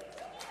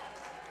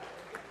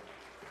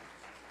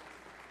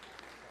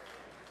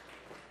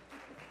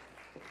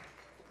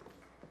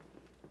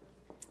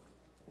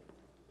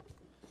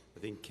 I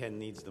think Ken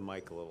needs the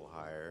mic a little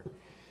higher.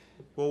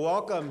 Well,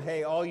 welcome.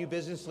 Hey, all you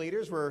business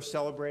leaders, we're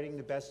celebrating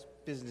the Best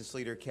Business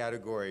Leader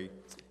category.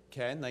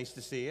 Ken, nice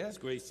to see you. It's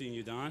great seeing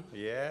you, Don.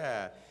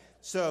 Yeah.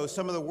 So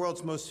some of the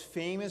world's most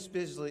famous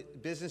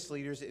business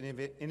leaders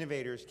and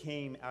innovators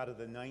came out of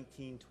the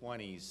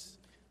 1920s.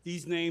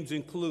 These names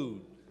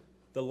include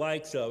the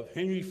likes of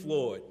Henry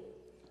Ford,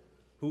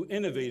 who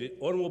innovated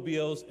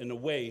automobiles and the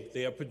way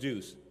they are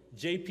produced.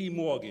 J.P.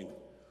 Morgan,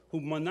 who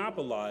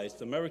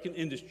monopolized American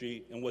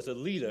industry and was a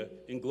leader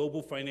in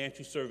global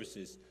financial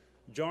services.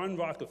 John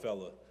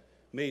Rockefeller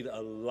made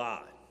a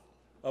lot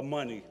of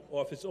money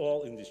off his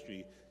oil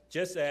industry,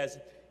 just as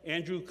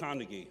Andrew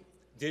Carnegie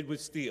did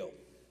with steel.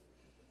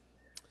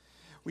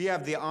 We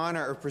have the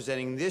honor of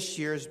presenting this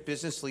year's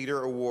Business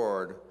Leader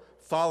Award,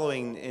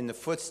 following in the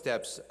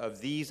footsteps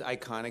of these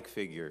iconic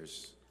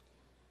figures.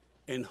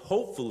 And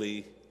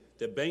hopefully,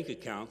 the bank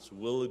accounts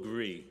will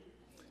agree.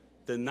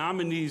 The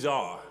nominees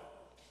are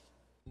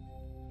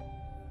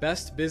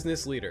Best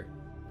Business Leader,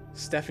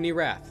 Stephanie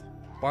Rath,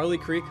 Barley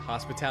Creek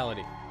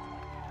Hospitality,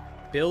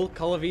 Bill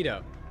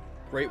Colavito,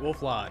 Great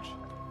Wolf Lodge,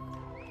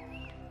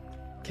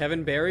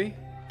 Kevin Berry,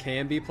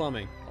 KMB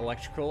Plumbing,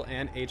 Electrical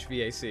and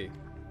HVAC,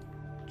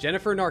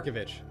 Jennifer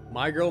Narkovich,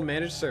 My Girl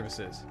Managed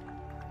Services,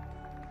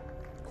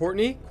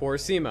 Courtney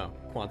Corosimo,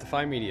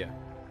 Quantify Media.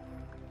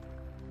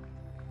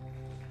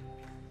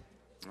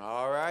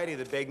 All righty,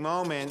 the big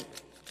moment.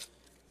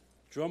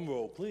 Drum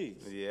roll,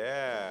 please.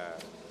 Yeah.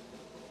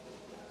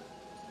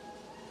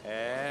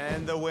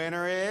 And the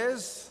winner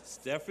is?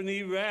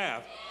 Stephanie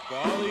Rath,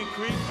 Barley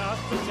Creek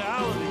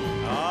Hospitality.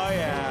 Oh,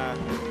 yeah.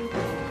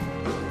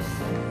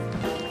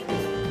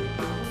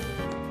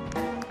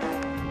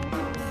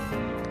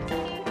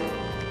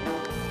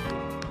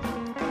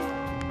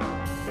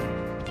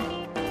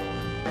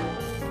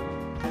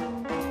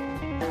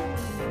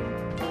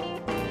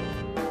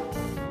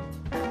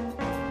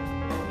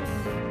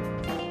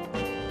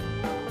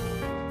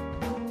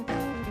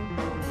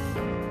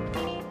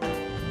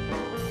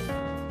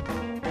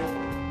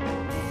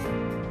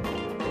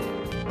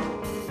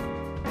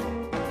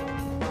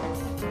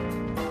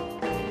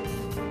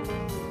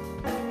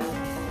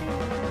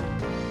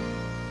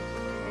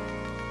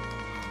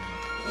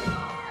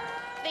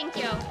 Thank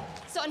you.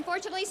 So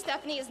unfortunately,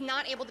 Stephanie is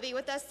not able to be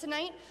with us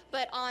tonight,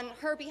 but on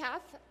her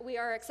behalf, we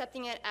are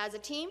accepting it as a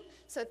team.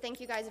 So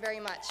thank you guys very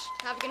much.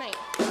 Have a good night.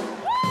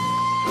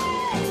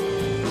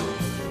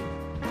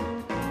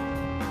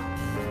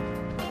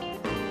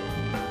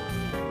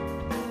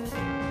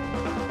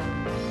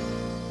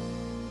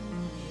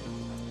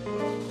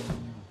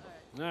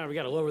 right, we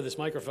got to lower this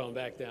microphone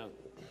back down.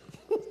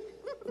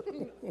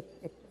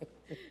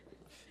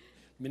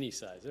 Mini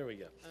size. There we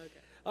go. Okay.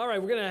 All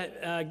right, we're going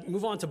to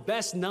move on to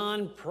Best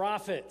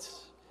Nonprofit.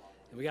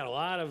 And we got a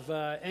lot of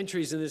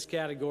entries in this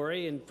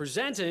category. And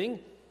presenting,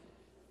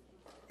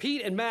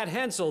 Pete and Matt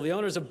Hensel, the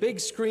owners of Big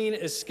Screen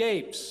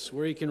Escapes,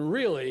 where you can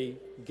really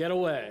get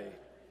away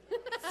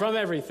from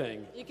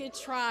everything. You could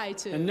try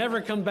to. And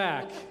never come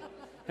back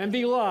and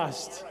be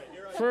lost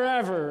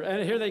forever.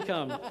 And here they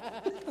come. Now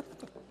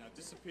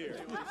disappear.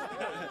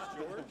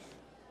 George.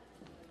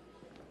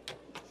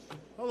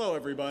 Hello,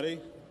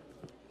 everybody.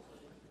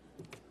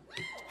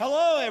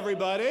 Hello,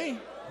 everybody.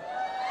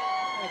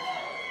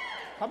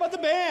 How about the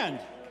band?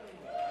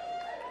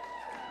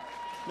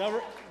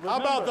 Now, how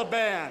about the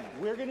band?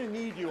 We're going to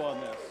need you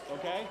on this,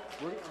 okay?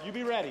 You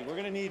be ready. We're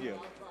going to need you.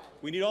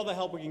 We need all the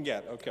help we can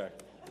get. Okay.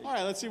 All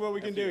right, let's see what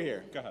we can do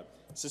here. Go ahead.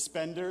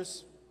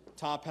 Suspenders,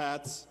 top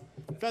hats,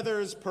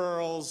 feathers,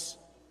 pearls,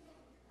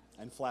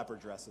 and flapper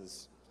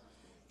dresses.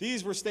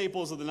 These were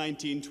staples of the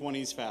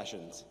 1920s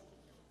fashions.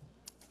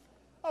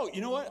 Oh,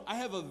 you know what? I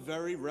have a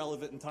very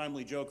relevant and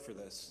timely joke for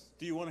this.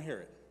 Do you want to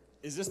hear it?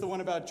 Is this the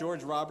one about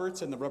George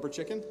Roberts and the rubber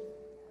chicken?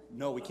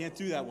 No, we can't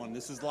do that one.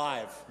 This is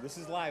live. This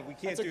is live. We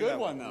can't do that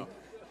one. That's a good one, though.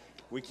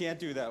 We can't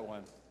do that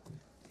one.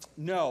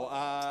 No,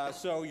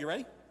 so you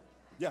ready?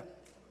 Yeah.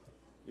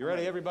 You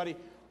ready, everybody?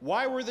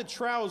 Why were the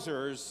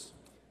trousers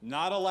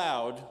not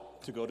allowed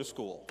to go to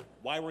school?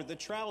 Why were the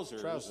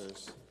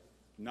trousers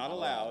not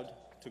allowed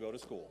to go to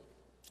school?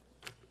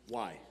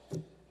 Why?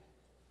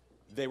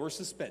 They were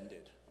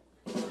suspended.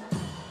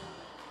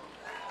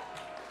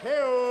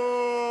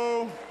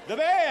 Hey-o! The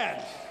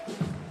band!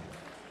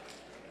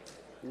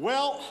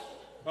 Well,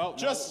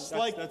 just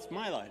like... That's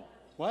my line.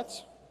 What?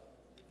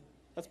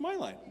 That's my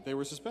line. They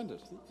were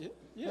suspended.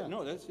 Yeah.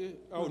 No, that's it.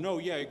 Oh, no,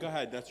 yeah, go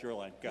ahead. That's your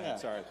line. Go ahead.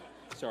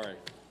 Sorry.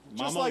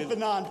 Just like the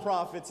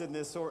nonprofits in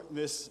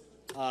this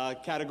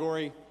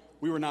category,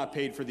 we were not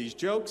paid for these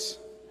jokes.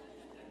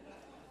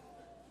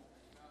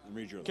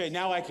 Read your list. Okay,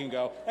 now I can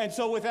go. And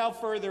so without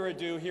further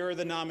ado, here are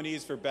the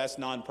nominees for Best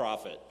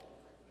Nonprofit.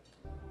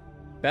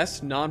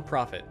 Best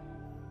Nonprofit.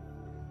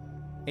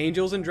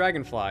 Angels and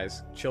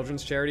Dragonflies,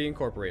 Children's Charity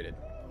Incorporated.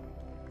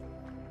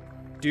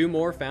 Do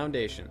More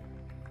Foundation.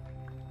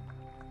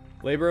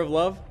 Labor of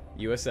Love,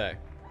 USA.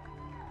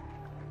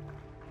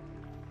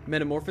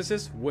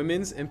 Metamorphosis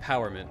Women's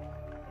Empowerment.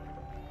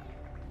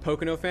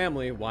 Pocono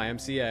Family,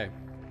 YMCA.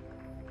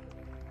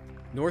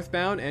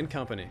 Northbound and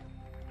Company.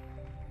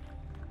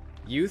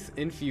 Youth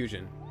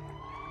Infusion.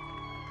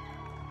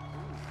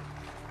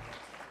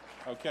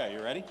 Okay,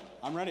 you ready?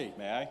 I'm ready.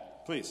 May I?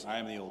 Please. I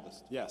am the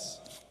oldest.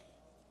 Yes.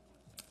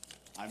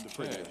 I'm the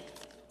prettier.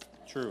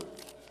 True.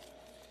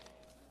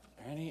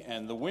 Ready?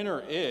 And the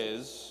winner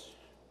is,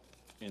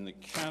 in the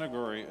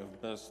category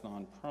of Best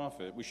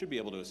Nonprofit, we should be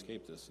able to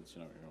escape this since,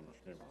 you're on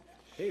the table.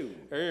 Hey.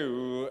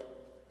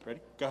 Ready?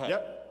 Go ahead.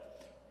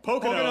 Yep.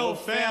 Pocono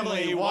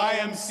Family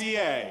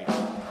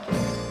YMCA.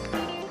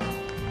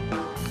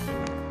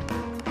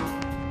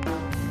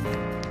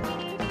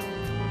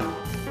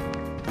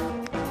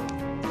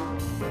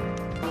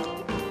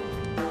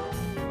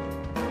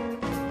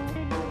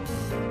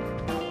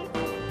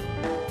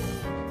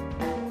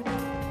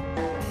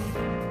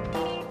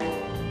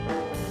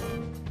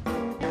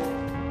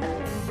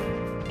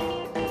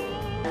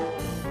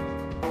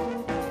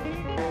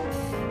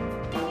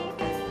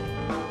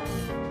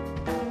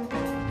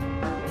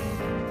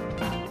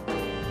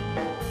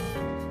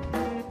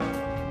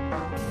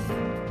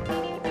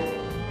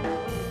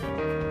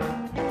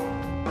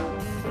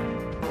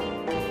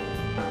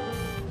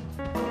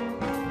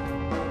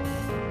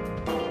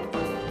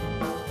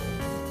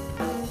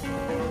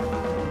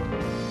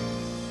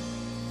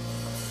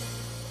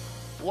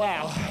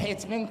 Wow,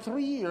 it's been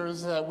 3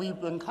 years that we've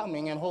been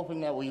coming and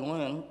hoping that we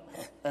win,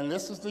 and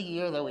this is the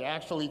year that we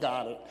actually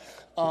got it.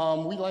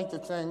 We'd like to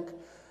thank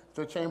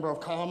the Chamber of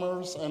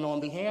Commerce, and on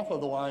behalf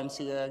of the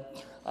YMCA,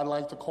 I'd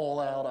like to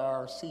call out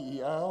our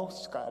CEO,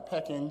 Scott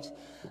Peckins,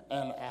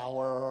 and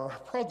our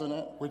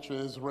president, which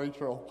is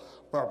Rachel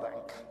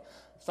Burbank.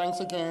 Thanks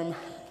again.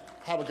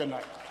 Have a good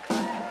night.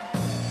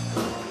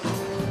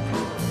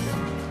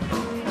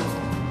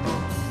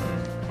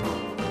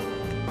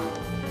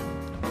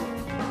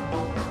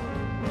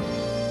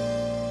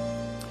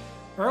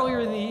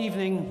 Earlier in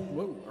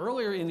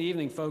the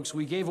evening, folks,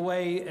 we gave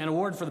away an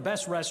award for the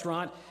best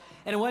restaurant,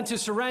 and it went to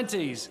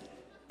Sorrenti's.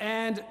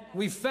 And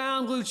we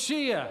found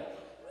Lucia.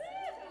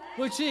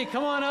 Lucia,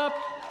 come on up.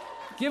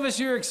 Give us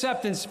your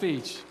acceptance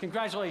speech.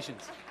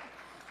 Congratulations.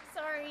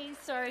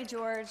 Sorry,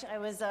 George. I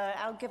was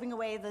out giving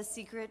away the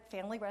secret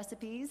family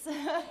recipes.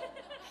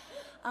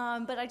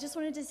 But I just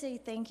wanted to say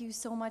thank you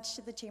so much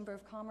to the Chamber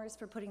of Commerce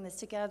for putting this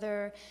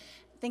together.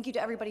 Thank you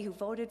to everybody who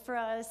voted for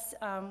us.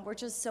 We're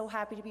just so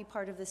happy to be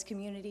part of this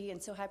community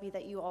and so happy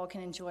that you all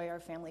can enjoy our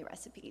family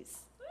recipes.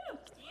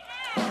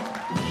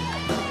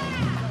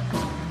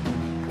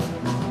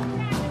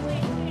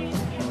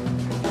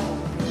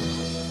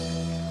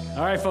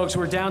 All right, folks,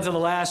 we're down to the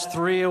last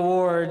three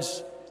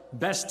awards.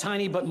 Best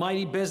Tiny But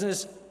Mighty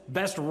Business,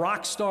 Best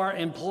Rock Star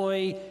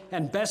Employee,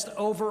 and Best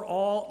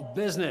Overall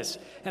Business.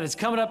 And it's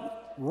coming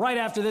up right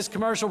after this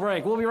commercial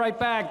break. We'll be right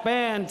back.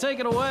 Band, take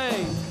it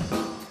away.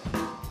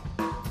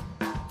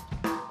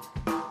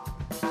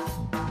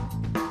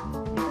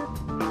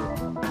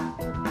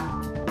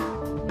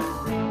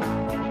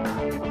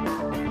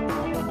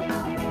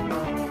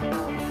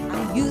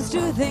 I used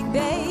to think,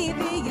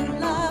 baby, you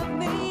love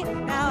me.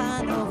 Now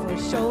I know for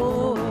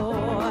sure.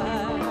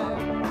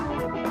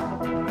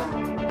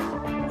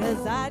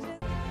 'Cause I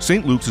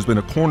St. Luke's has been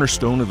a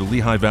cornerstone of the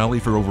Lehigh Valley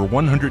for over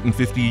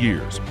 150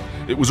 years.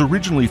 It was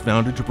originally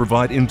founded to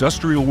provide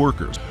industrial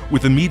workers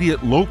with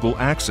immediate local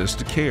access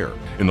to care.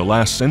 In the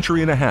last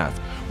century and a half,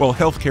 while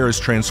healthcare has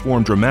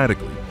transformed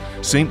dramatically,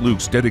 St.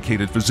 Luke's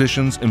dedicated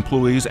physicians,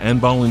 employees, and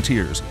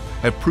volunteers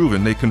have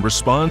proven they can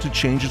respond to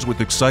changes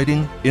with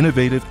exciting,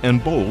 innovative,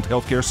 and bold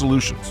healthcare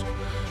solutions.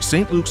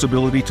 St. Luke's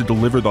ability to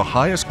deliver the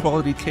highest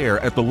quality care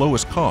at the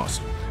lowest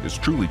cost is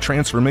truly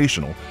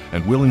transformational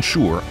and will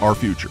ensure our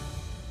future.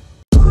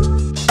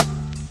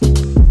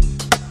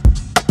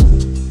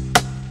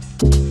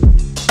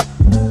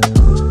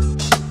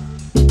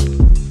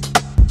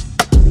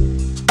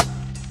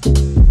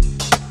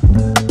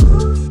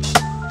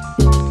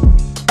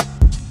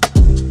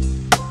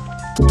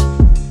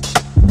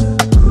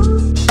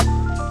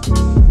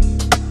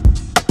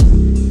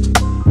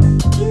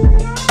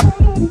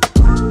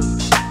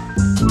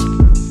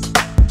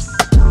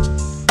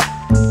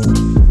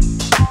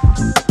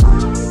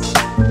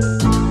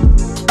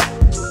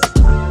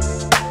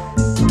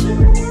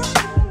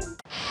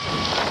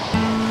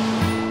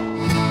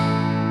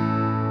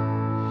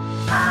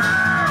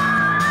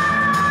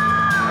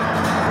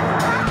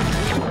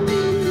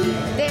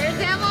 There's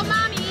Elmo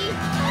Mommy.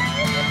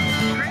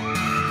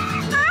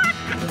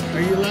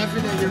 Are you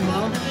laughing at your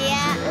mom?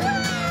 Yeah.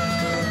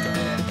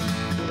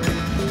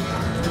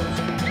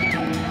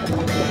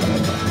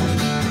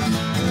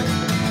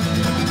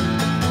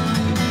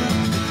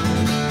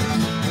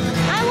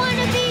 I want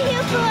to be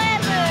here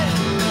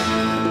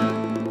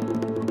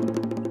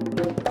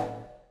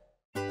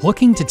forever.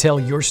 Looking to tell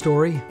your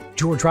story?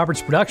 George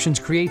Roberts Productions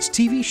creates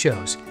TV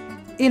shows,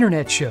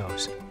 internet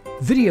shows,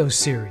 video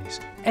series,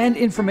 and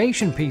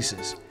information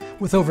pieces.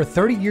 With over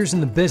 30 years in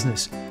the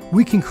business,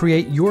 we can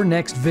create your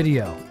next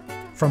video.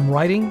 From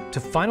writing to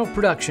final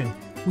production,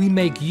 we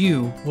make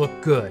you look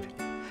good.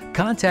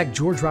 Contact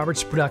George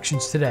Roberts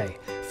Productions today,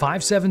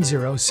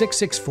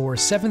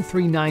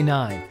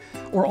 570-664-7399,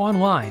 or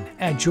online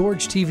at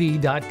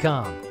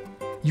georgetv.com.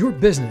 Your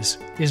business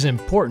is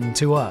important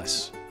to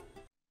us.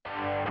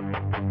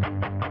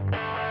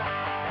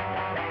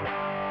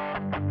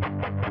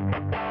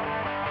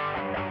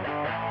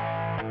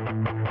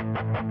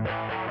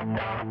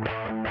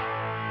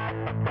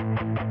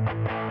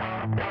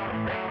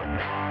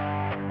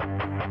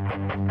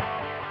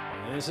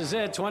 This is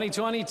it,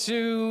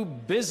 2022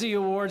 Bizzy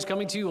Awards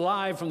coming to you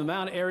live from the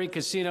Mount Airy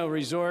Casino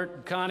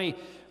Resort. Connie,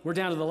 we're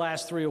down to the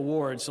last 3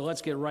 awards, so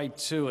let's get right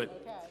to it.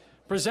 Okay.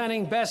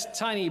 Presenting Best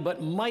Tiny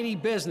But Mighty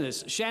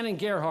Business, Shannon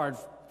Gerhard,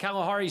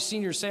 Kalahari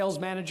Senior Sales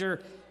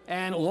Manager,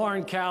 and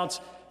Lauren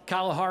Kautz,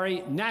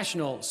 Kalahari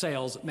National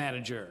Sales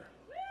Manager.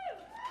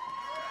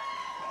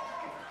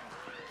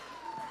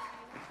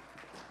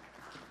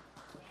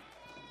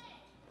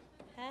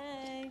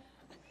 Hey.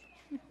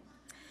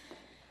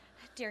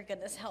 Dear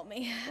goodness, help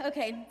me.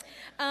 Okay.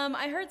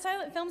 I heard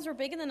silent films were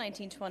big in the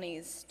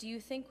 1920s. Do you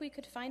think we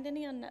could find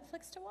any on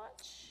Netflix to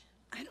watch?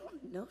 I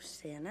don't know,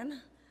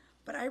 Shannon,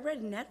 but I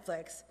read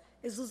Netflix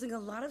is losing a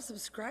lot of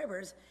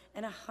subscribers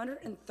and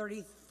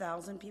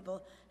 130,000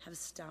 people have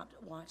stopped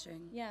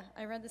watching. Yeah,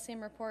 I read the same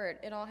report.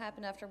 It all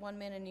happened after one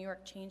man in New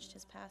York changed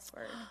his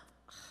password.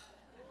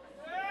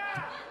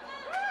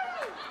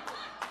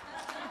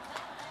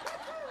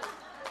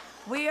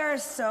 We are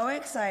so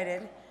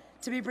excited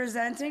to be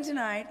presenting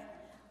tonight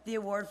the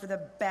award for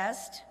the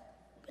best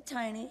but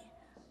tiny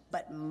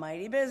but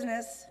mighty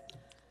business.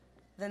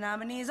 The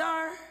nominees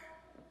are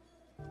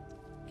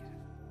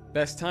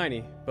Best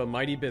Tiny But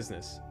Mighty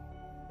Business,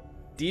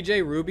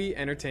 DJ Ruby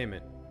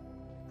Entertainment,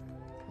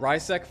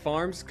 Rysek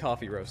Farms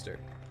Coffee Roaster,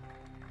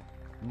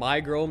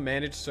 My Girl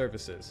Managed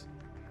Services,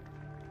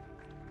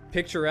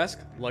 Picturesque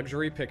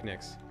Luxury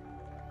Picnics,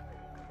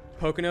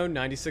 Pocono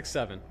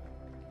 96.7,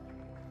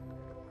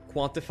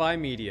 Quantify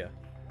Media,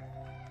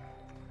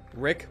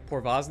 Rick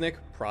Porvoznik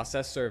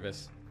Process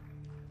Service,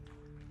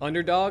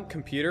 Underdog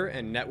Computer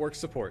and Network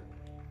Support.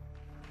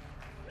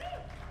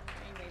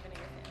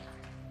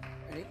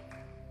 Ready?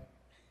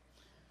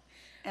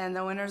 And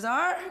the winners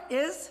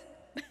is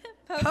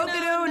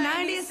Pocono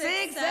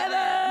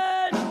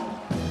 96.7.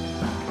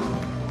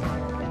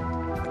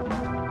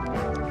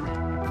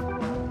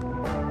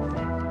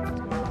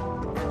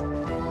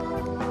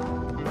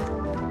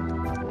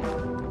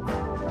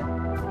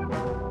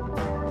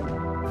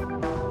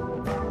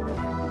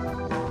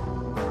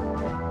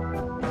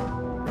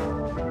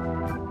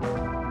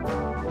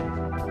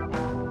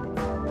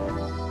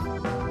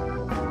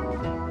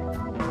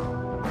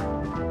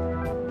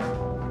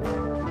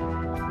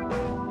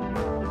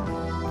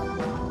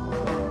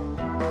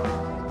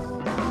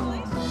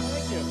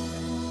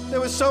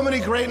 so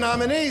many great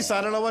nominees. I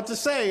don't know what to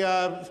say.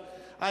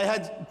 I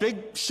had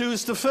big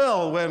shoes to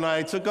fill when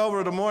I took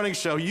over the morning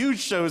show. Huge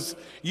shoes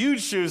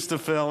to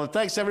fill. And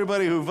thanks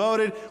everybody who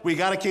voted. We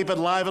got to keep it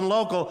live and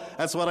local.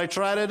 That's what I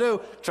try to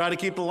do. Try to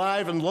keep the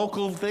live and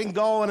local thing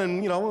going,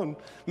 and and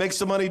make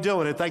some money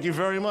doing it. Thank you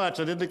very much.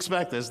 I didn't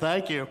expect this.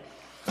 Thank you.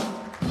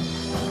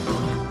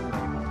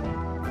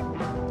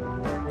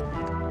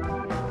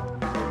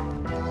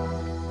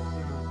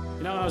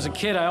 When I was a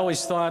kid, I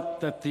always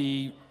thought that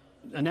the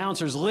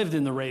announcers lived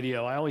in the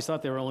radio. I always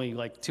thought they were only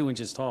like 2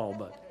 inches tall,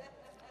 but.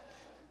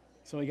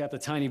 So we got the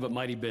tiny but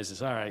mighty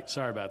business. All right,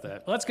 sorry about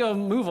that. Let's go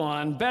move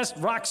on. Best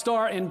rock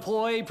star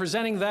employee,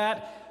 presenting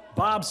that,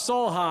 Bob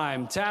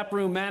Solheim,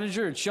 taproom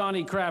manager at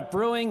Shawnee Craft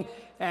Brewing,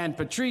 and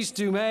Patrice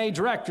Dumais,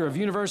 director of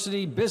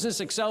University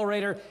Business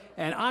Accelerator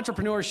and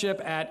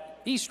Entrepreneurship at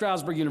East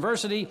Stroudsburg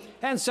University,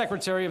 and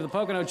secretary of the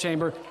Pocono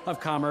Chamber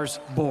of Commerce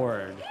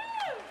Board.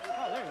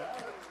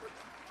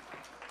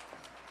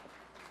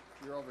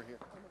 You're over here.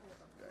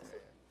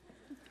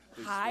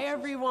 Hi,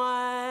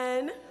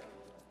 everyone.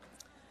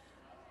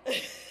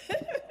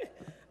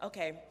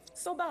 Okay,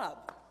 so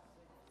Bob,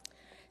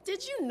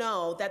 did you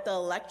know that the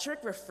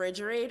electric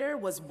refrigerator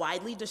was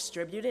widely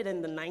distributed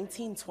in the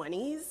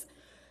 1920s,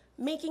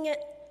 making it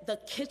the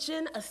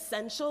kitchen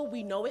essential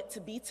we know it to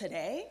be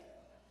today?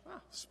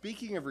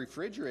 Speaking of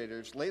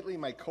refrigerators, lately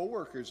my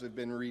coworkers have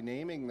been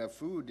renaming the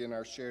food in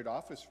our shared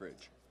office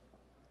fridge.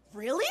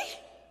 Really?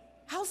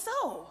 How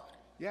so?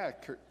 Yeah,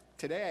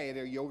 today I ate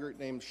a yogurt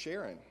named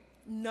Sharon.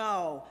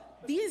 No.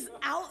 These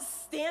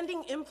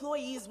outstanding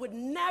employees would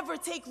never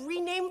take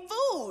renamed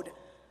food.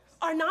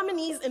 Our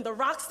nominees in the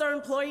Rockstar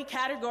Employee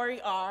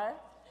category are...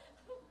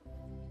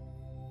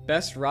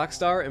 Best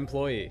Rockstar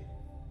Employee,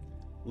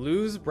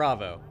 Luz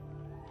Bravo,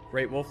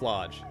 Great Wolf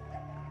Lodge.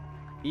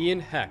 Ian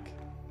Heck,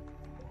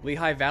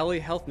 Lehigh Valley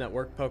Health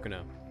Network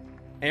Pocono.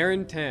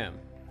 Aaron Tam,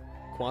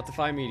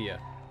 Quantify Media.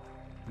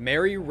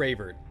 Mary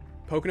Rayford,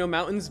 Pocono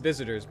Mountains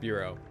Visitors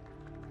Bureau.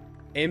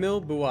 Emil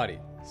Buwadi,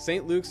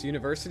 St. Luke's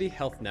University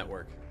Health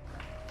Network.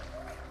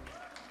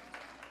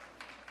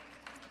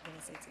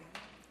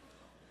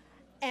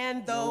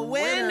 And the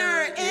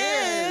winner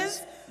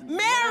is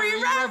Mary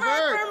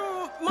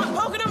Rayford from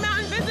Pocono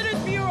Mountain Visitors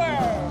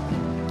Bureau.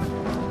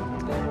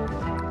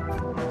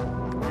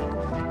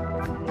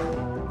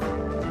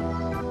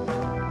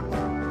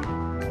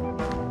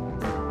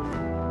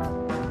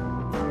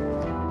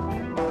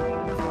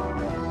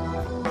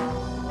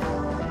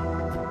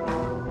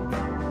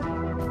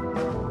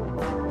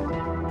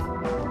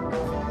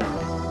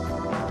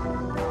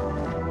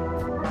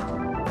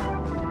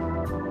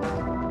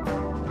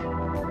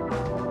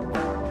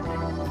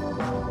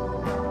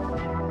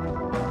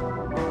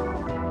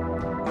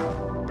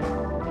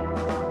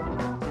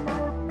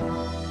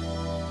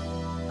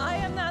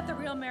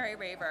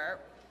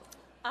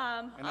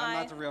 And I'm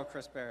not the real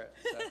Chris Barrett,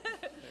 so there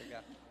you go.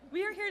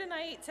 We are here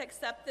tonight to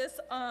accept this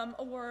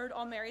award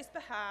on Mary's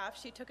behalf.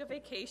 She took a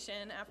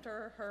vacation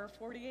after her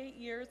 48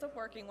 years of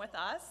working with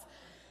us.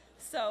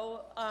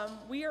 So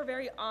we are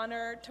very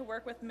honored to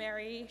work with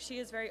Mary. She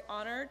is very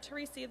honored to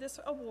receive this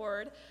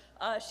award.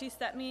 She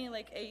sent me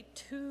like a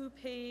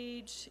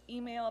 2-page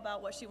email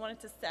about what she wanted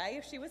to say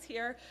if she was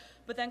here,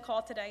 but then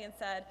called today and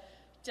said,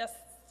 just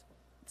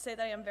say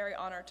that I am very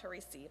honored to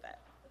receive it.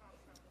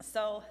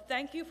 So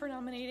thank you for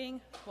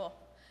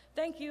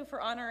thank you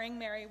for honoring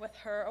Mary with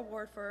her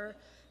award for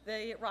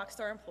the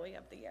Rockstar Employee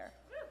of the Year.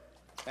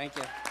 Thank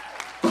you.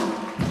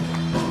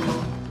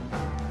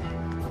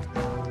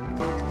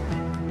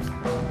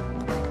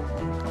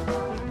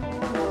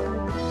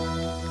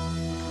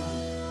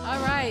 All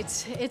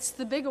right, it's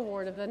the big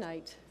award of the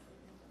night.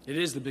 It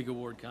is the big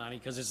award, Connie,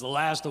 because it's the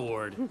last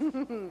award.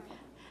 And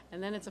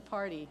then it's a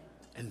party.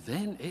 And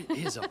then it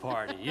is a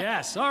party.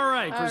 Yes, all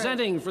right.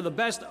 Presenting for the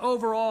best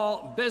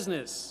overall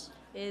business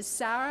is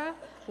Sarah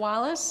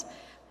Wallace.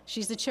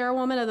 She's the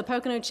chairwoman of the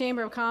Pocono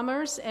Chamber of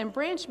Commerce and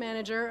branch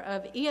manager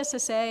of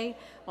ESSA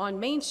on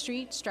Main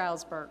Street,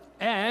 Stroudsburg.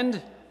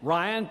 And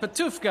Ryan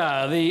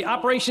Patufka, the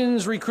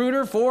operations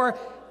recruiter for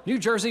New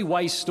Jersey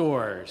Weiss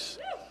Stores.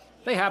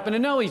 They happen to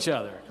know each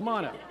other. Come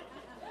on up.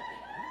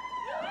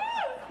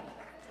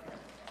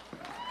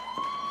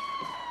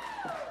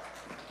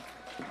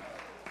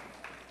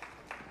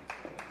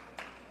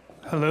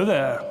 Hello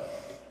there.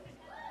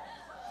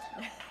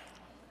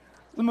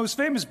 The most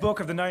famous book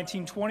of the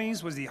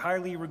 1920s was the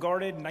highly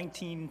regarded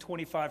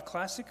 1925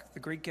 classic, The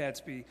Great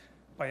Gatsby,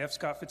 by F.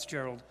 Scott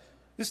Fitzgerald.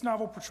 This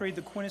novel portrayed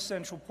the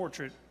quintessential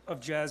portrait of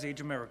Jazz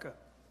Age America.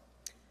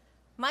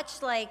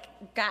 Much like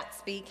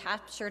Gatsby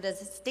captured a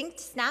distinct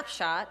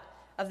snapshot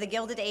of the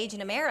Gilded Age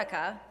in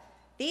America,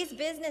 these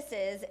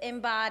businesses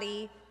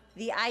embody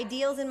the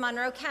ideals in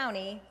Monroe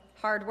County: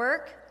 hard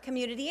work,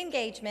 community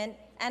engagement,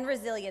 and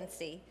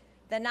resiliency.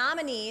 The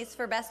nominees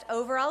for Best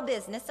Overall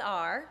Business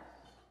are...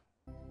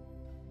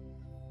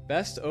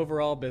 Best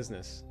Overall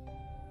Business,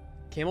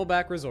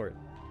 Camelback Resort,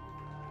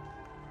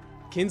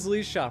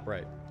 Kinsley's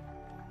ShopRite,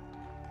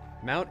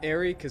 Mount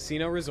Airy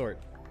Casino Resort,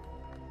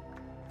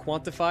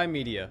 Quantify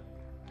Media.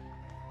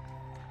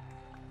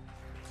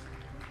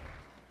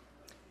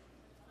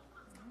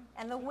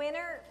 And the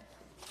winner,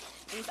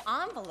 these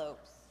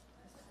envelopes.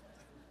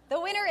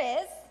 The winner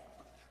is.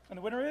 And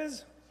the winner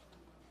is?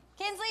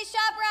 Kinsley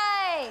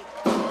ShopRite!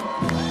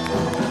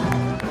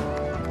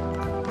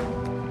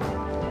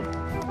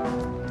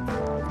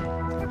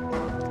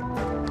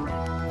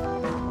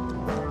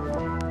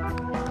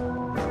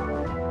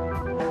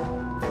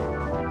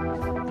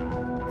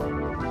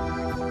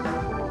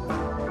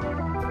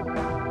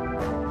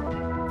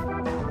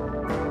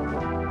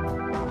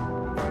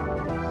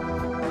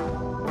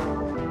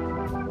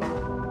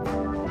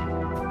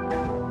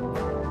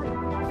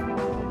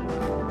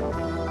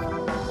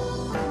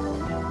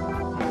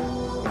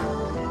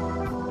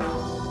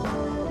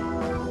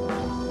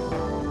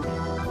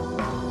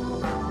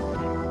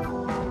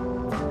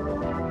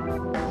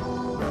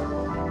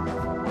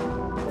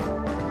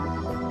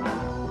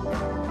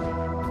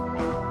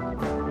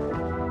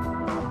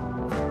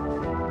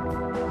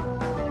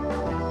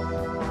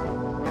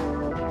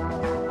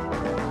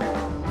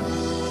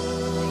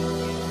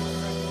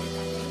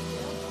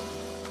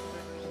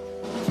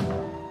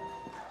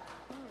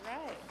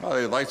 Well,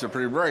 the lights are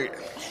pretty bright.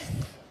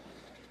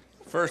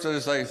 First, I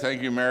just like to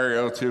thank you,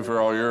 Mario, too,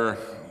 for all your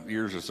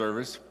years of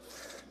service.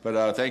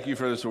 But thank you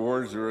for this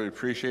award. I really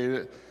appreciate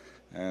it.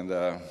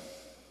 And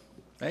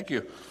thank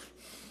you.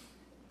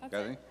 Got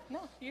anything?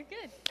 No, you're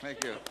good.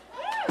 Thank you.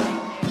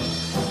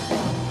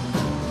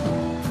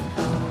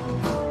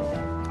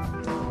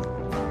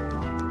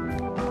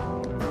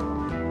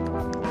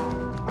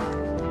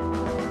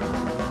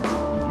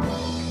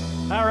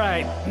 All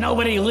right,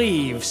 nobody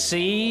leave.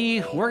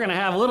 See, we're going to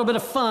have a little bit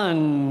of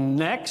fun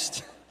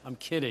next. I'm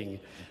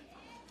kidding.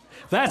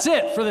 That's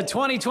it for the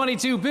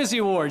 2022 Bizzy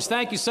Awards.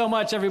 Thank you so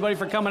much, everybody,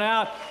 for coming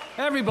out.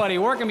 Everybody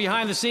working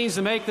behind the scenes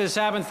to make this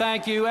happen.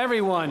 Thank you,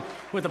 everyone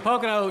with the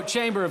Pocono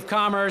Chamber of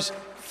Commerce.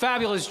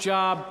 Fabulous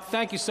job.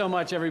 Thank you so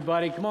much,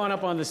 everybody. Come on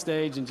up on the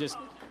stage and just...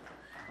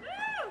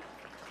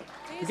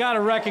 You got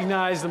to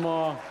recognize them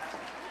all.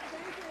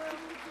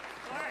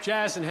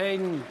 Jazz and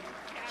Hayden,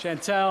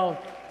 Chantel,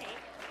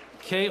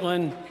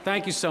 Caitlin,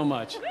 thank you so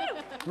much.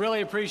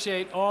 Really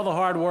appreciate all the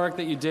hard work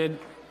that you did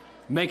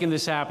making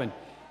this happen.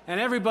 And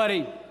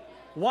everybody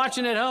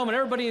watching at home and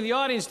everybody in the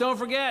audience, don't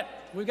forget,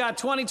 we've got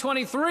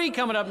 2023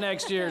 coming up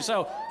next year,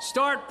 so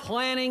start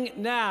planning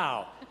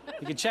now.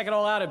 You can check it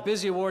all out at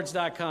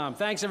BizzyAwards.com.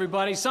 Thanks,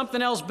 everybody.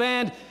 Something Else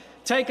Band,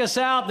 take us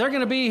out. They're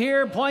going to be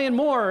here playing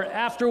more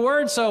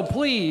afterwards, so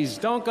please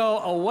don't go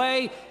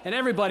away. And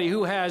everybody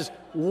who has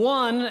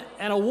won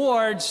an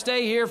award,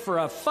 stay here for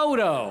a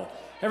photo.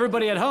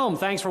 Everybody at home,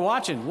 thanks for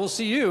watching. We'll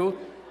see you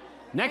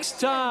next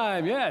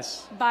time.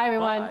 Yes. Bye,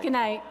 everyone. Bye. Good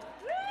night.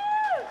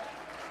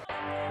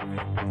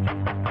 Thank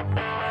you.